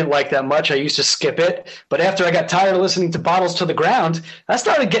song I didn't like that much. I used to skip it. But after I got tired of listening to Bottles to the Ground, I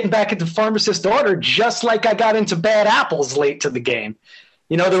started getting back into Pharmacist's Daughter just like I got into Bad Apples late to the game.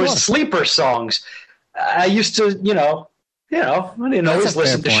 You know, there was sleeper songs. I used to, I didn't always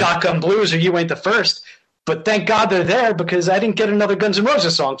listen to Shotgun Blues or You Ain't the First. But thank God they're there because I didn't get another Guns N'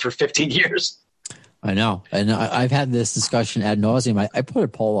 Roses song for 15 years. I know. And I've had this discussion ad nauseum. I put a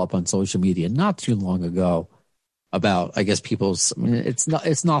poll up on social media not too long ago about, I guess, people's, I mean,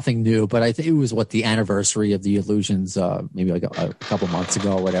 it's nothing new, but I think it was the anniversary of the Illusions, maybe like a couple months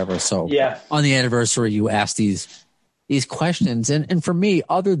ago or whatever. So on the anniversary, you asked these questions. And for me,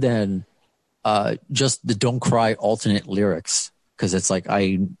 other than just the Don't Cry alternate lyrics, because it's like,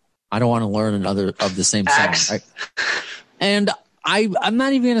 I don't want to learn another of the same song. And I'm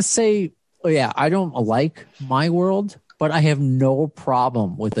not even going to say, I don't like My World, but I have no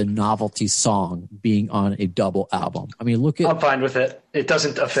problem with a novelty song being on a double album. I mean, I'm fine with it. It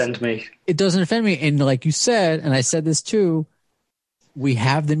doesn't offend me. It doesn't offend me. And like you said, and I said this too, we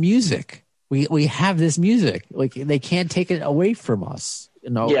have the music. We have this music. Like, they can't take it away from us. You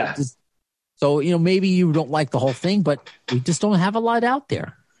know? Yeah. So, you know, maybe you don't like the whole thing, but we just don't have a lot out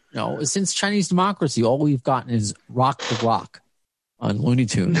there. You know, since Chinese Democracy, all we've gotten is Rock the Rock on Looney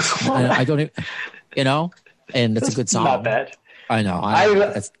Tunes. I don't even, you know, and it's a good song. Not bad. I know.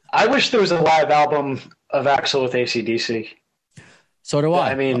 I wish there was a live album of Axl with AC/DC. So do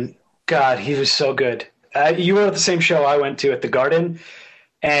I. I mean, God, he was so good. You were at the same show I went to at the Garden,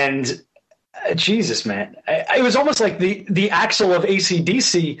 and Jesus, man. It was almost like the Axl of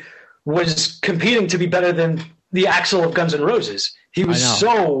AC/DC was competing to be better than the Axl of Guns N' Roses. He was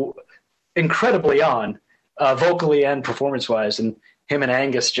so incredibly on, vocally and performance-wise, and him and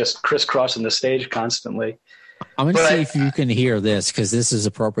Angus just crisscrossing the stage constantly. I'm going to see if you can hear this, because this is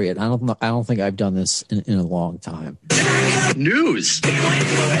appropriate. I don't think I've done this in a long time. News.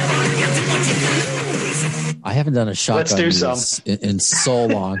 I haven't done a shotgun news in so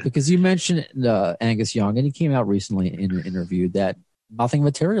long, because you mentioned Angus Young, and he came out recently in an interview that nothing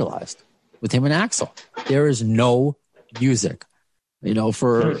materialized with him and Axl. There is no music. You know,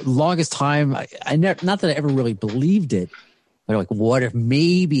 for the longest time, I never, not that I ever really believed it, but like, what if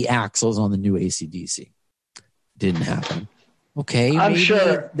maybe Axl's on the new AC/DC? Didn't happen. Okay, I'm maybe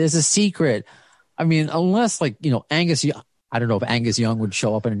sure there's a secret. I mean, unless like, you know, Angus, I don't know if Angus Young would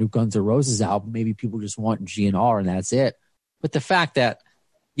show up in a new Guns N' Roses album. Maybe people just want GNR and that's it. But the fact that,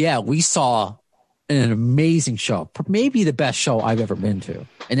 we saw an amazing show, maybe the best show I've ever been to,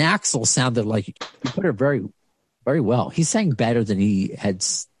 and Axl sounded like, he put it very, very well. He sang better than he had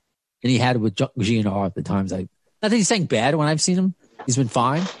with GNR at the times. Not that he sang bad when I've seen him, He's been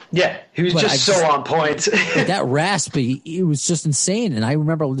fine. Yeah, he was just so on point. That raspy, it was just insane. And I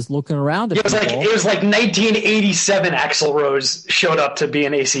remember just looking around at it was like 1987 Axl Rose showed up to be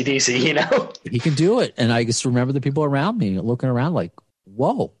an AC/DC, you know? He can do it. And I just remember the people around me looking around like,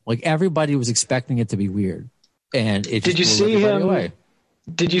 whoa. Like everybody was expecting it to be weird. And it just Did you see him? Away.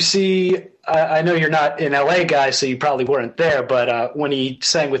 Did you see, I know you're not an LA guy, so you probably weren't there, but when he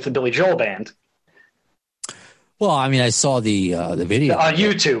sang with the Billy Joel band. Well, I mean, I saw the video on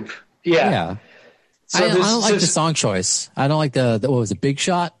YouTube. Yeah. So I don't like the song choice. I don't like the what was it, Big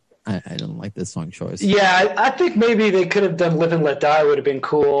Shot? I don't like the song choice. Yeah, I think maybe they could have done "Live and Let Die" would have been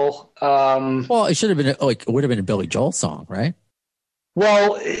cool. Well, it should have been it would have been a Billy Joel song, right?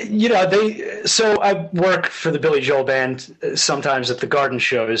 Well, you know, so I work for the Billy Joel band sometimes at the Garden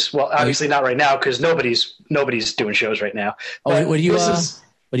shows. Well, obviously not right now because nobody's doing shows right now. What do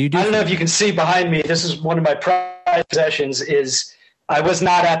you do? I don't know if you can see behind me. This is one of my prized possessions. Is I was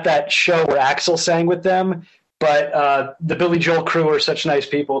not at that show where Axl sang with them, but the Billy Joel crew are such nice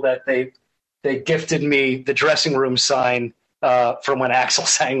people that they gifted me the dressing room sign from when Axl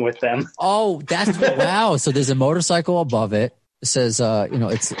sang with them. Oh, that's wow! So there's a motorcycle above it. It says,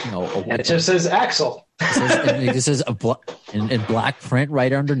 it just says Axl. It just says in black print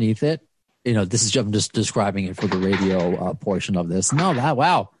right underneath it. You know, I'm just describing it for the radio portion of this. No,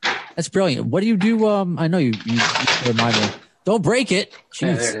 wow, that's brilliant. What do you do? I know you remind me. Don't break it. Jeez.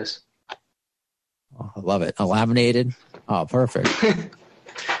 Yeah, there it is. Oh, I love it. Laminated. Oh, perfect.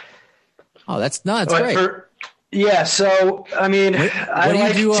 Oh, that's great. Yeah, so I mean, I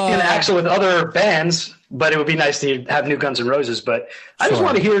like seeing Axl with other bands, but it would be nice to have new Guns N' Roses. But I just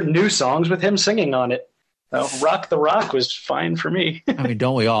want to hear new songs with him singing on it. Rock the Rock was fine for me. I mean,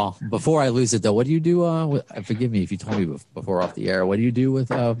 don't we all? Before I lose it, though, what do you do? Forgive me if you told me before off the air. What do you do with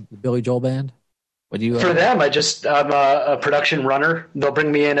the Billy Joel band? What do you? For them, I'm a production runner. They'll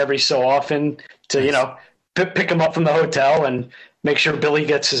bring me in every so often to pick him up from the hotel and make sure Billy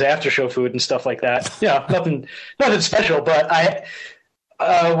gets his after show food and stuff like that. Yeah, nothing special. But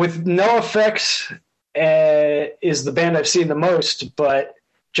with NoFX is the band I've seen the most, but.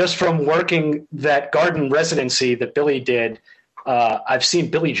 Just from working that garden residency that Billy did, I've seen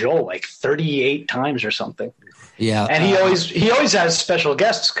Billy Joel like 38 times or something. Yeah, and he always has special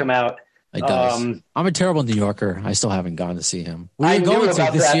guests come out. He does. I'm a terrible New Yorker. I still haven't gone to see him. We're going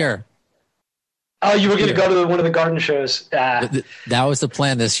to this year. Oh, you were going to go to one of the garden shows. That was the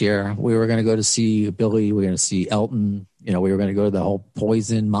plan this year. We were going to go to see Billy. We were going to see Elton. We were going to go to the whole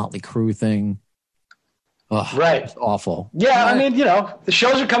Poison, Motley Crue thing. Oh, right. It's awful. Yeah, I mean, the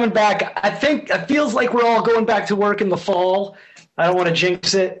shows are coming back. I think it feels like we're all going back to work in the fall. I don't want to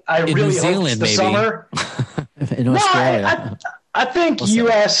jinx it. I really New Zealand, hope it's the maybe. Summer. In Australia. I think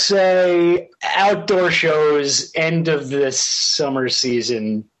USA outdoor shows end of this summer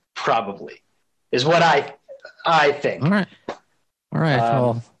season probably is what I think. All right.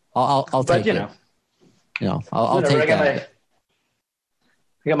 Well, I'll take it. I'll take that.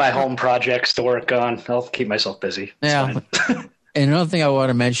 I got my home projects to work on. I'll keep myself busy. Yeah. And another thing I want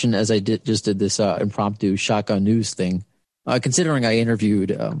to mention, as I did this impromptu shotgun news thing, considering I interviewed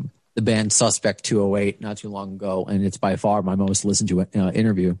the band Suspect 208 not too long ago, and it's by far my most listened to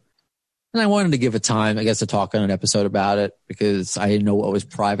interview. And I wanted to give it time, I guess, to talk on an episode about it because I didn't know what was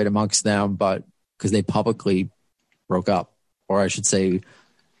private amongst them, but because they publicly broke up, or I should say,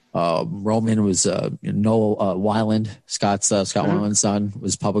 Roman was Noel Weiland, Scott Weiland's son,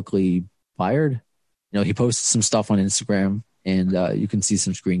 was publicly fired. He posted some stuff on Instagram, and you can see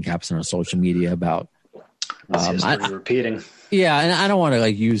some screen caps on our social media about. Repeating. Yeah, and I don't want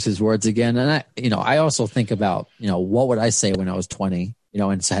to use his words again. And I also think about what would I say when I was 20,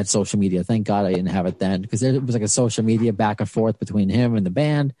 and had social media. Thank God I didn't have it then because there was a social media back and forth between him and the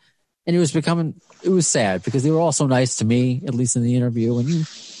band, and it was sad because they were all so nice to me, at least in the interview, and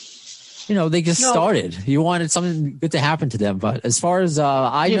they just started. You wanted something good to happen to them, but as far as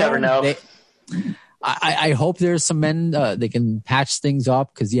you never know. I hope there's some men they can patch things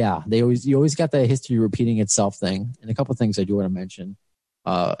up because you always got the history repeating itself thing. And a couple of things I do want to mention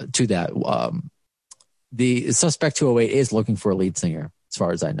to that. The Suspect 208 is looking for a lead singer, as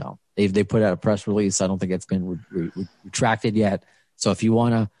far as I know. They put out a press release. I don't think it's been retracted yet. So if you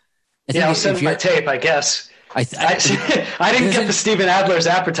want to, I'll send my tape, I guess. I didn't get the Steven Adler's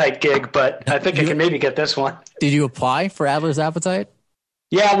Appetite gig, but I think I can maybe get this one. Did you apply for Adler's Appetite?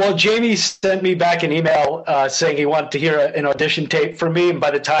 Yeah, well, Jamie sent me back an email saying he wanted to hear an audition tape from me. And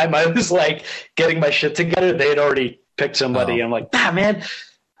by the time I was getting my shit together, they had already picked somebody. I'm like, man,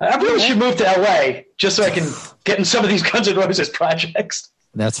 I really should move to LA just so I can get in some of these Guns N' Roses projects.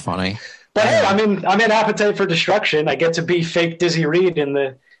 That's funny. But hey, I'm in Appetite for Destruction. I get to be fake Dizzy Reed in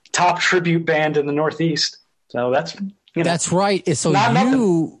the top tribute band in the Northeast. So that's that's right. So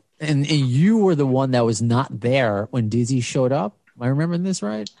you were the one that was not there when Dizzy showed up. Am I remembering this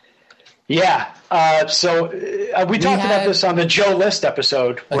right? Yeah. So we talked about this on the Joe List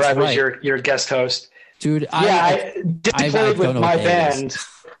episode where I was your guest host. Dude, I played with my band.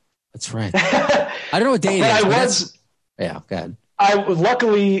 That's right. I don't know what day it is. Yeah, go ahead.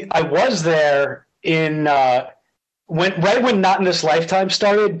 Luckily I was there in when Not in This Lifetime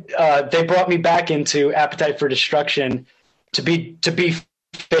started. They brought me back into Appetite for Destruction to be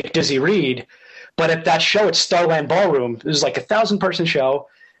fake Dizzy Reed. But at that show at Starland Ballroom, it was like 1,000-person show.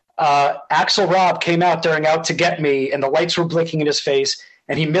 Axl Robb came out during Out to Get Me, and the lights were blinking in his face,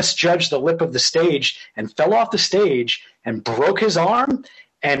 and he misjudged the lip of the stage and fell off the stage and broke his arm.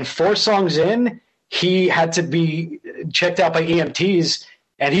 And 4 songs in, he had to be checked out by EMTs,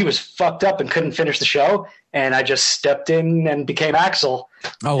 and he was fucked up and couldn't finish the show. And I just stepped in and became Axl.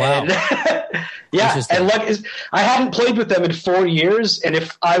 Oh, wow. And, yeah. And I hadn't played with them in 4 years. And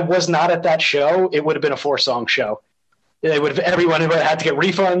if I was not at that show, it would have been a 4-song show. Everyone would have had to get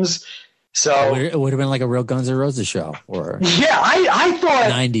refunds. So it would have been like a real Guns N' Roses show, or I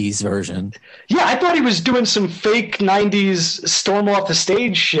thought 90s version. Yeah, I thought he was doing some fake 90s storm off the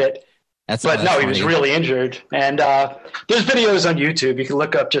stage shit. But no, he was really injured. And there's videos on YouTube. You can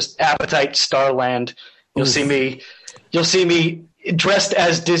look up just Appetite Starland. You'll see me dressed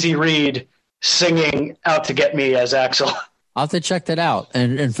as Dizzy Reed singing Out to Get Me as Axl. I'll have to check that out.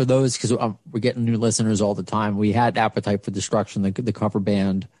 And for those, because we're getting new listeners all the time, we had Appetite for Destruction, the cover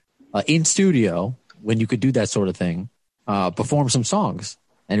band, in studio when you could do that sort of thing, perform some songs,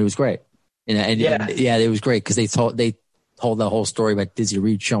 and it was great. And it was great because they told the whole story about Dizzy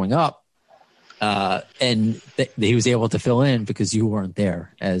Reed showing up, and he was able to fill in because you weren't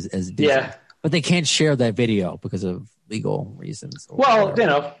there as Dizzy. Yeah. But they can't share that video because of legal reasons. Well,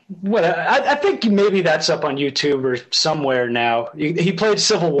 I think maybe that's up on YouTube or somewhere now. He played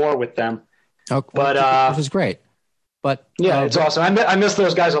Civil War with them. Oh, which was great. But yeah, it's awesome. I miss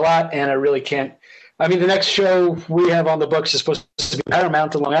those guys a lot, and I really can't. I mean, the next show we have on the books is supposed to be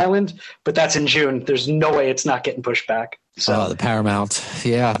Paramount in Long Island, but that's in June. There's no way it's not getting pushed back. So the Paramount,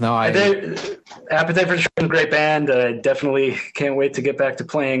 yeah, no, Appetite for Destruction, great band. I definitely can't wait to get back to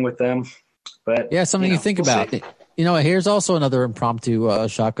playing with them. But yeah, something you think about. See. Here's also another impromptu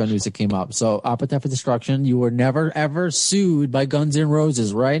shotgun news that came up. So, Appetite for Destruction, you were never ever sued by Guns N'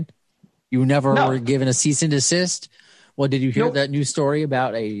 Roses, right? You never were given a cease and desist. Well, did you hear that news story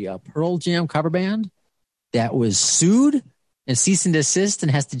about a Pearl Jam cover band that was sued and cease and desist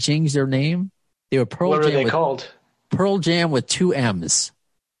and has to change their name? They were Pearl Jam. What are they called? Pearl Jam with 2 M's.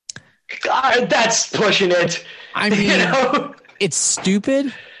 God, that's pushing it. I mean, it's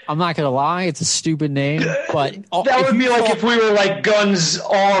stupid. I'm not going to lie. It's a stupid name. But that would be like if we were like Guns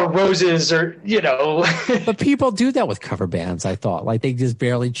or Roses or, But people do that with cover bands, I thought. Like they just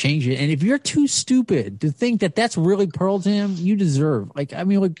barely change it. And if you're too stupid to think that that's really Pearl Jam, you deserve. What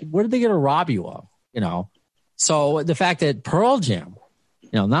are they going to rob you of? So the fact that Pearl Jam,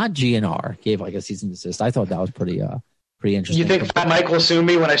 not GNR, gave like a cease and desist, I thought that was pretty interesting. You think Mike will sue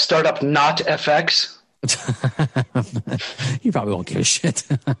me when I start up Not FX? He probably won't give a shit.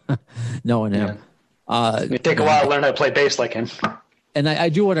 Knowing him. It'd take a while to learn how to play bass like him. And I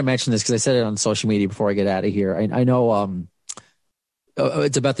do want to mention this because I said it on social media before I get out of here. I know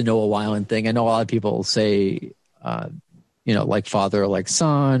it's about the Noah Weiland thing. I know a lot of people say, like father or like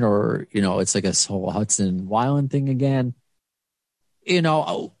son, or, it's like a whole Hudson Weiland thing again.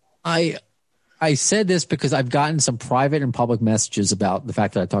 I said this because I've gotten some private and public messages about the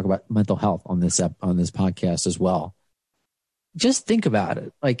fact that I talk about mental health on this podcast as well. Just think about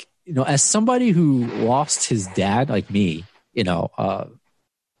it. Like, as somebody who lost his dad, like me, let's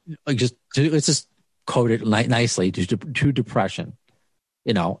just quote it nicely to depression,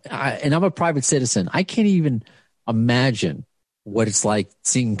 and I'm a private citizen. I can't even imagine what it's like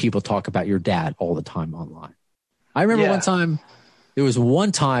seeing people talk about your dad all the time online. I remember there was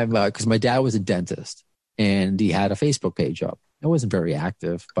one time because my dad was a dentist and he had a Facebook page up. It wasn't very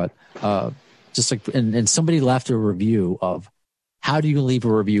active, but just like, and somebody left a review of how do you leave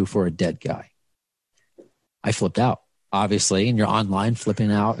a review for a dead guy? I flipped out, obviously, and you're online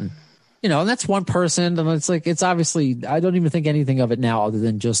flipping out, and and that's one person, and it's obviously, I don't even think anything of it now other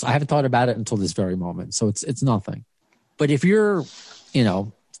than just I haven't thought about it until this very moment, so it's nothing. But if you're,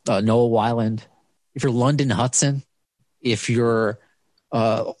 Noah Weiland, if you're London Hudson, if you're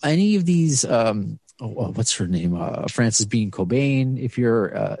any of these, what's her name? Frances Bean Cobain, if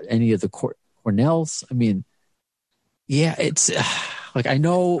you're any of the Cornells, I mean, yeah, it's like I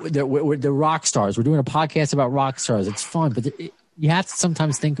know that we're the rock stars. We're doing a podcast about rock stars. It's fun, but you have to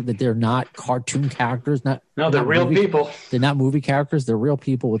sometimes think that they're not cartoon characters. They're real people. They're not movie characters. They're real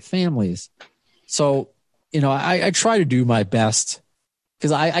people with families. So, I try to do my best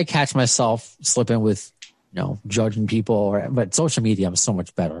because I catch myself slipping with, judging people. But social media, I'm so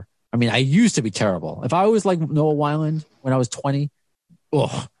much better. I mean, I used to be terrible. If I was like Noah Wyland when I was 20,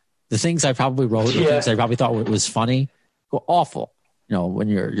 the things I probably wrote, the things I probably thought was funny, were awful. When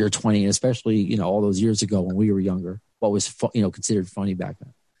you're 20, and especially all those years ago when we were younger, what was considered funny back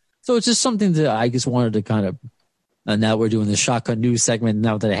then. So it's just something that I just wanted to kind of. Now we're doing the Shotgun News segment.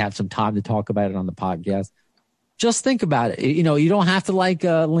 Now that I have some time to talk about it on the podcast, just think about it. You don't have to like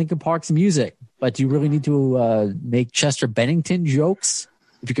Linkin Park's music, but do you really need to make Chester Bennington jokes?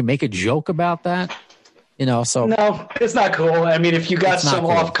 If you can make a joke about that, so. No, it's not cool. I mean, if you got some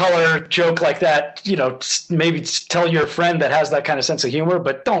off-color joke like that, maybe tell your friend that has that kind of sense of humor,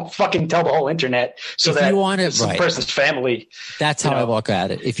 but don't fucking tell the whole internet so that it's the person's family. That's how I look at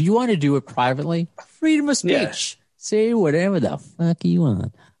it. If you want to do it privately, freedom of speech. Yeah. Say whatever the fuck you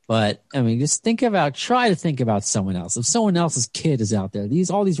want. But I mean, try to think about someone else. If someone else's kid is out there,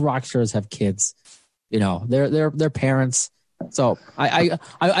 all these rock stars have kids, they're parents. So I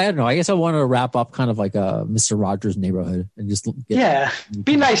don't know. I guess I wanted to wrap up kind of like a Mr. Rogers Neighborhood and just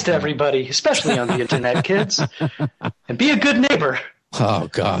be nice to everybody, especially on the internet, kids, and be a good neighbor. Oh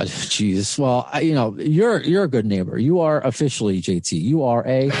God, Jesus. Well, you're a good neighbor. You are officially JT. You are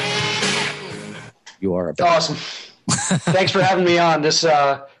a awesome. Thanks for having me on. This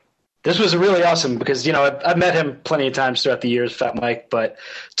was really awesome because I've met him plenty of times throughout the years, Fat Mike, but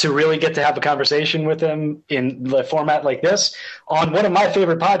to really get to have a conversation with him in the format like this on one of my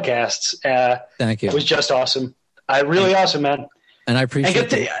favorite podcasts, thank you. It was just awesome. Awesome, man. And I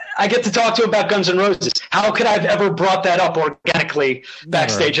appreciate it. I get to talk to him about Guns N' Roses. How could I have ever brought that up organically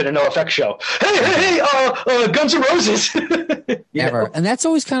backstage at a NoFX show? Hey, Guns N' Roses. Never. And that's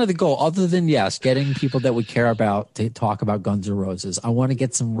always kind of the goal, other than, getting people that we care about to talk about Guns N' Roses. I want to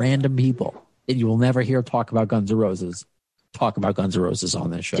get some random people that you will never hear talk about Guns N' Roses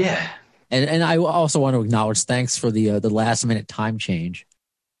on this show. Yeah. And I also want to acknowledge thanks for the last minute time change.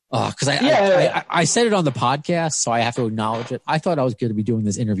 Because I said it on the podcast, so I have to acknowledge it. I thought I was going to be doing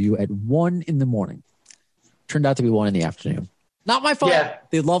this interview at 1 a.m. Turned out to be 1 p.m. Not my fault. Yeah.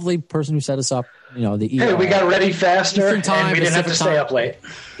 The lovely person who set us up, we got ready faster, and we didn't have to stay up late.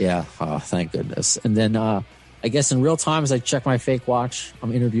 Yeah. Oh, thank goodness. And then I guess in real time, as I check my fake watch,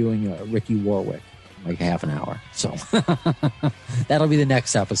 I'm interviewing Ricky Warwick, like half an hour. So that'll be the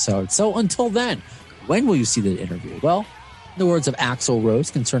next episode. So until then, when will you see the interview? Well, in the words of Axl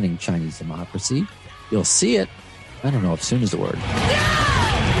Rose concerning Chinese democracy, you'll see it. I don't know if soon is the word.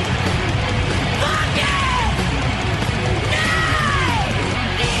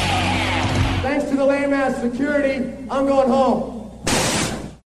 Thanks to the lame ass security, I'm going home.